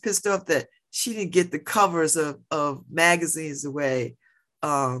 she was pissed off that she didn't get the covers of magazines the way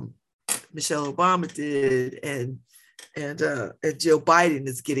Michelle Obama did and Joe Biden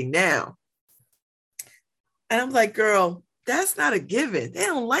is getting now. And I'm like, girl, that's not a given. They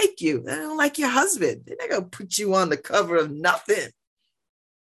don't like you. They don't like your husband. They're not going to put you on the cover of nothing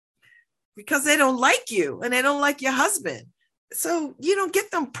because they don't like you and they don't like your husband. So you don't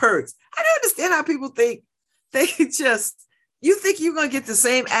get them perks. I don't understand how people think you think you're going to get the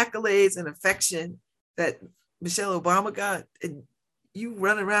same accolades and affection that Michelle Obama got, and you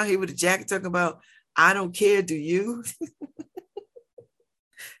run around here with a jacket talking about, I don't care, do you?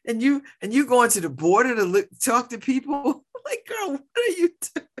 and you going to the border to talk to people? Like, girl, what are you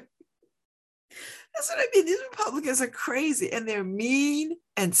doing? That's what I mean. These Republicans are crazy and they're mean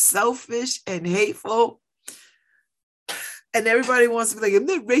and selfish and hateful. And everybody wants to be like, I'm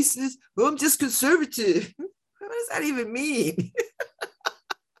not racist. Well, I'm just conservative. What does that even mean?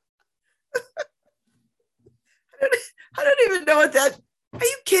 I don't even know what that, are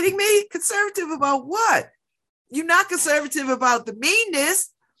you kidding me? Conservative about what? You're not conservative about the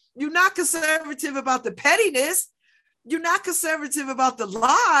meanness. You're not conservative about the pettiness. You're not conservative about the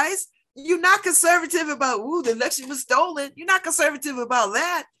lies. You're not conservative about, ooh, the election was stolen. You're not conservative about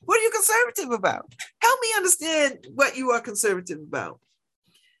that. What are you conservative about? Help me understand what you are conservative about.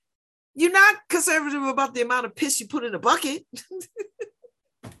 You're not conservative about the amount of piss you put in a bucket.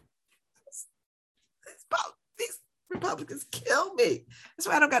 These Republicans kill me. That's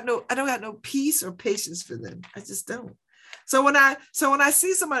why I don't got no peace or patience for them. I just don't. So when I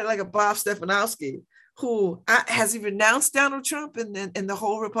see somebody like a Bob Stefanowski, who has he renounced Donald Trump and the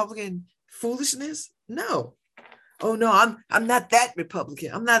whole Republican foolishness? No. Oh no, I'm not that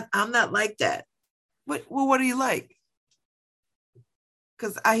Republican. I'm not like that. What are you like?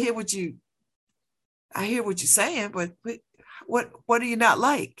 Because I hear what you're saying, but what are you not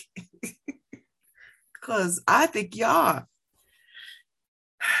like? Because I think you are.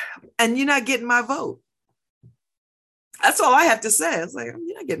 And you're not getting my vote. That's all I have to say. It's like,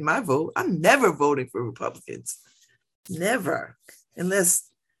 you're not getting my vote. I'm never voting for Republicans. Never. Unless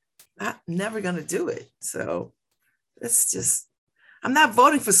I'm never going to do it. So it's just, I'm not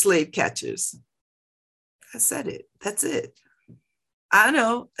voting for slave catchers. I said it. That's it. I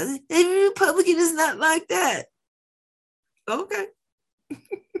know. Every Republican is not like that. Okay.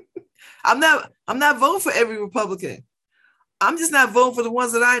 I'm not voting for every Republican. I'm just not voting for the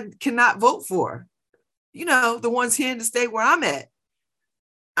ones that I cannot vote for. You know, the ones here in the state where I'm at.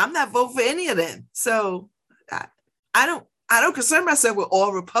 I'm not voting for any of them. So I don't concern myself with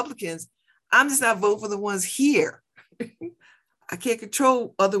all Republicans. I'm just not voting for the ones here. I can't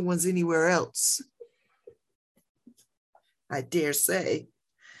control other ones anywhere else. I dare say.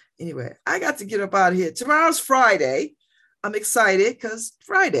 Anyway, I got to get up out of here. Tomorrow's Friday. I'm excited because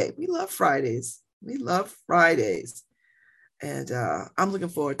Friday. We love Fridays. We love Fridays. And I'm looking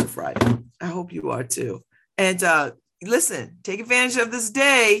forward to Friday. I hope you are too. And listen, take advantage of this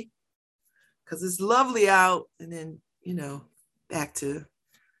day because it's lovely out. And then, you know, back to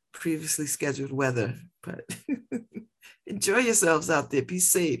previously scheduled weather. But enjoy yourselves out there. Be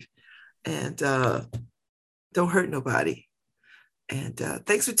safe. And don't hurt nobody. And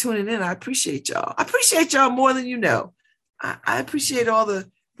thanks for tuning in. I appreciate y'all. I appreciate y'all more than you know. I appreciate all the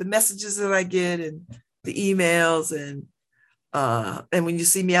messages that I get and the emails and when you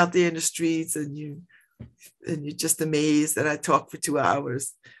see me out there in the streets and you're just amazed that I talk for 2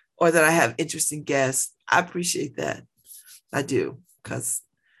 hours or that I have interesting guests. I appreciate that. I do, because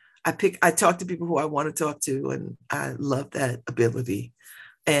I talk to people who I want to talk to, and I love that ability.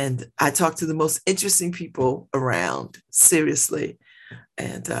 And I talk to the most interesting people around, seriously.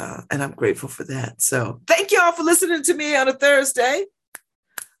 And I'm grateful for that. So thank you all for listening to me on a Thursday.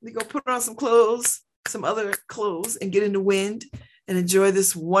 Let me go put on some clothes, some other clothes, and get in the wind and enjoy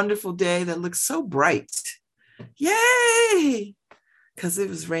this wonderful day that looks so bright. Yay! Because it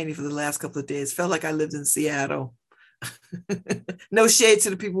was rainy for the last couple of days. Felt like I lived in Seattle. No shade to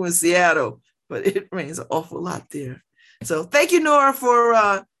the people in Seattle, but it rains an awful lot there. So thank you, Nora,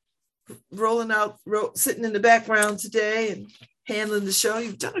 for sitting in the background today and handling the show.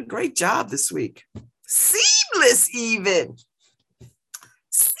 You've done a great job this week. Seamless, even.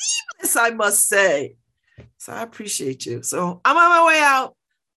 Seamless, I must say. So I appreciate you. So I'm on my way out,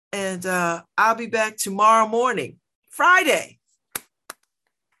 and I'll be back tomorrow morning, Friday.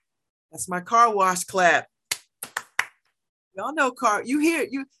 That's my car wash clap. Y'all know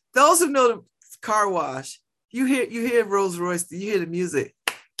those who know the car wash, you hear Rolls Royce, you hear the music.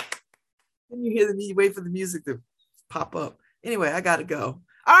 Then you wait for the music to pop up. Anyway, I gotta go.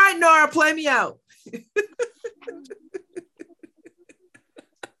 All right, Nora, play me out.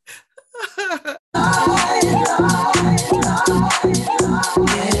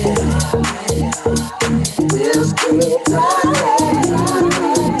 Yeah.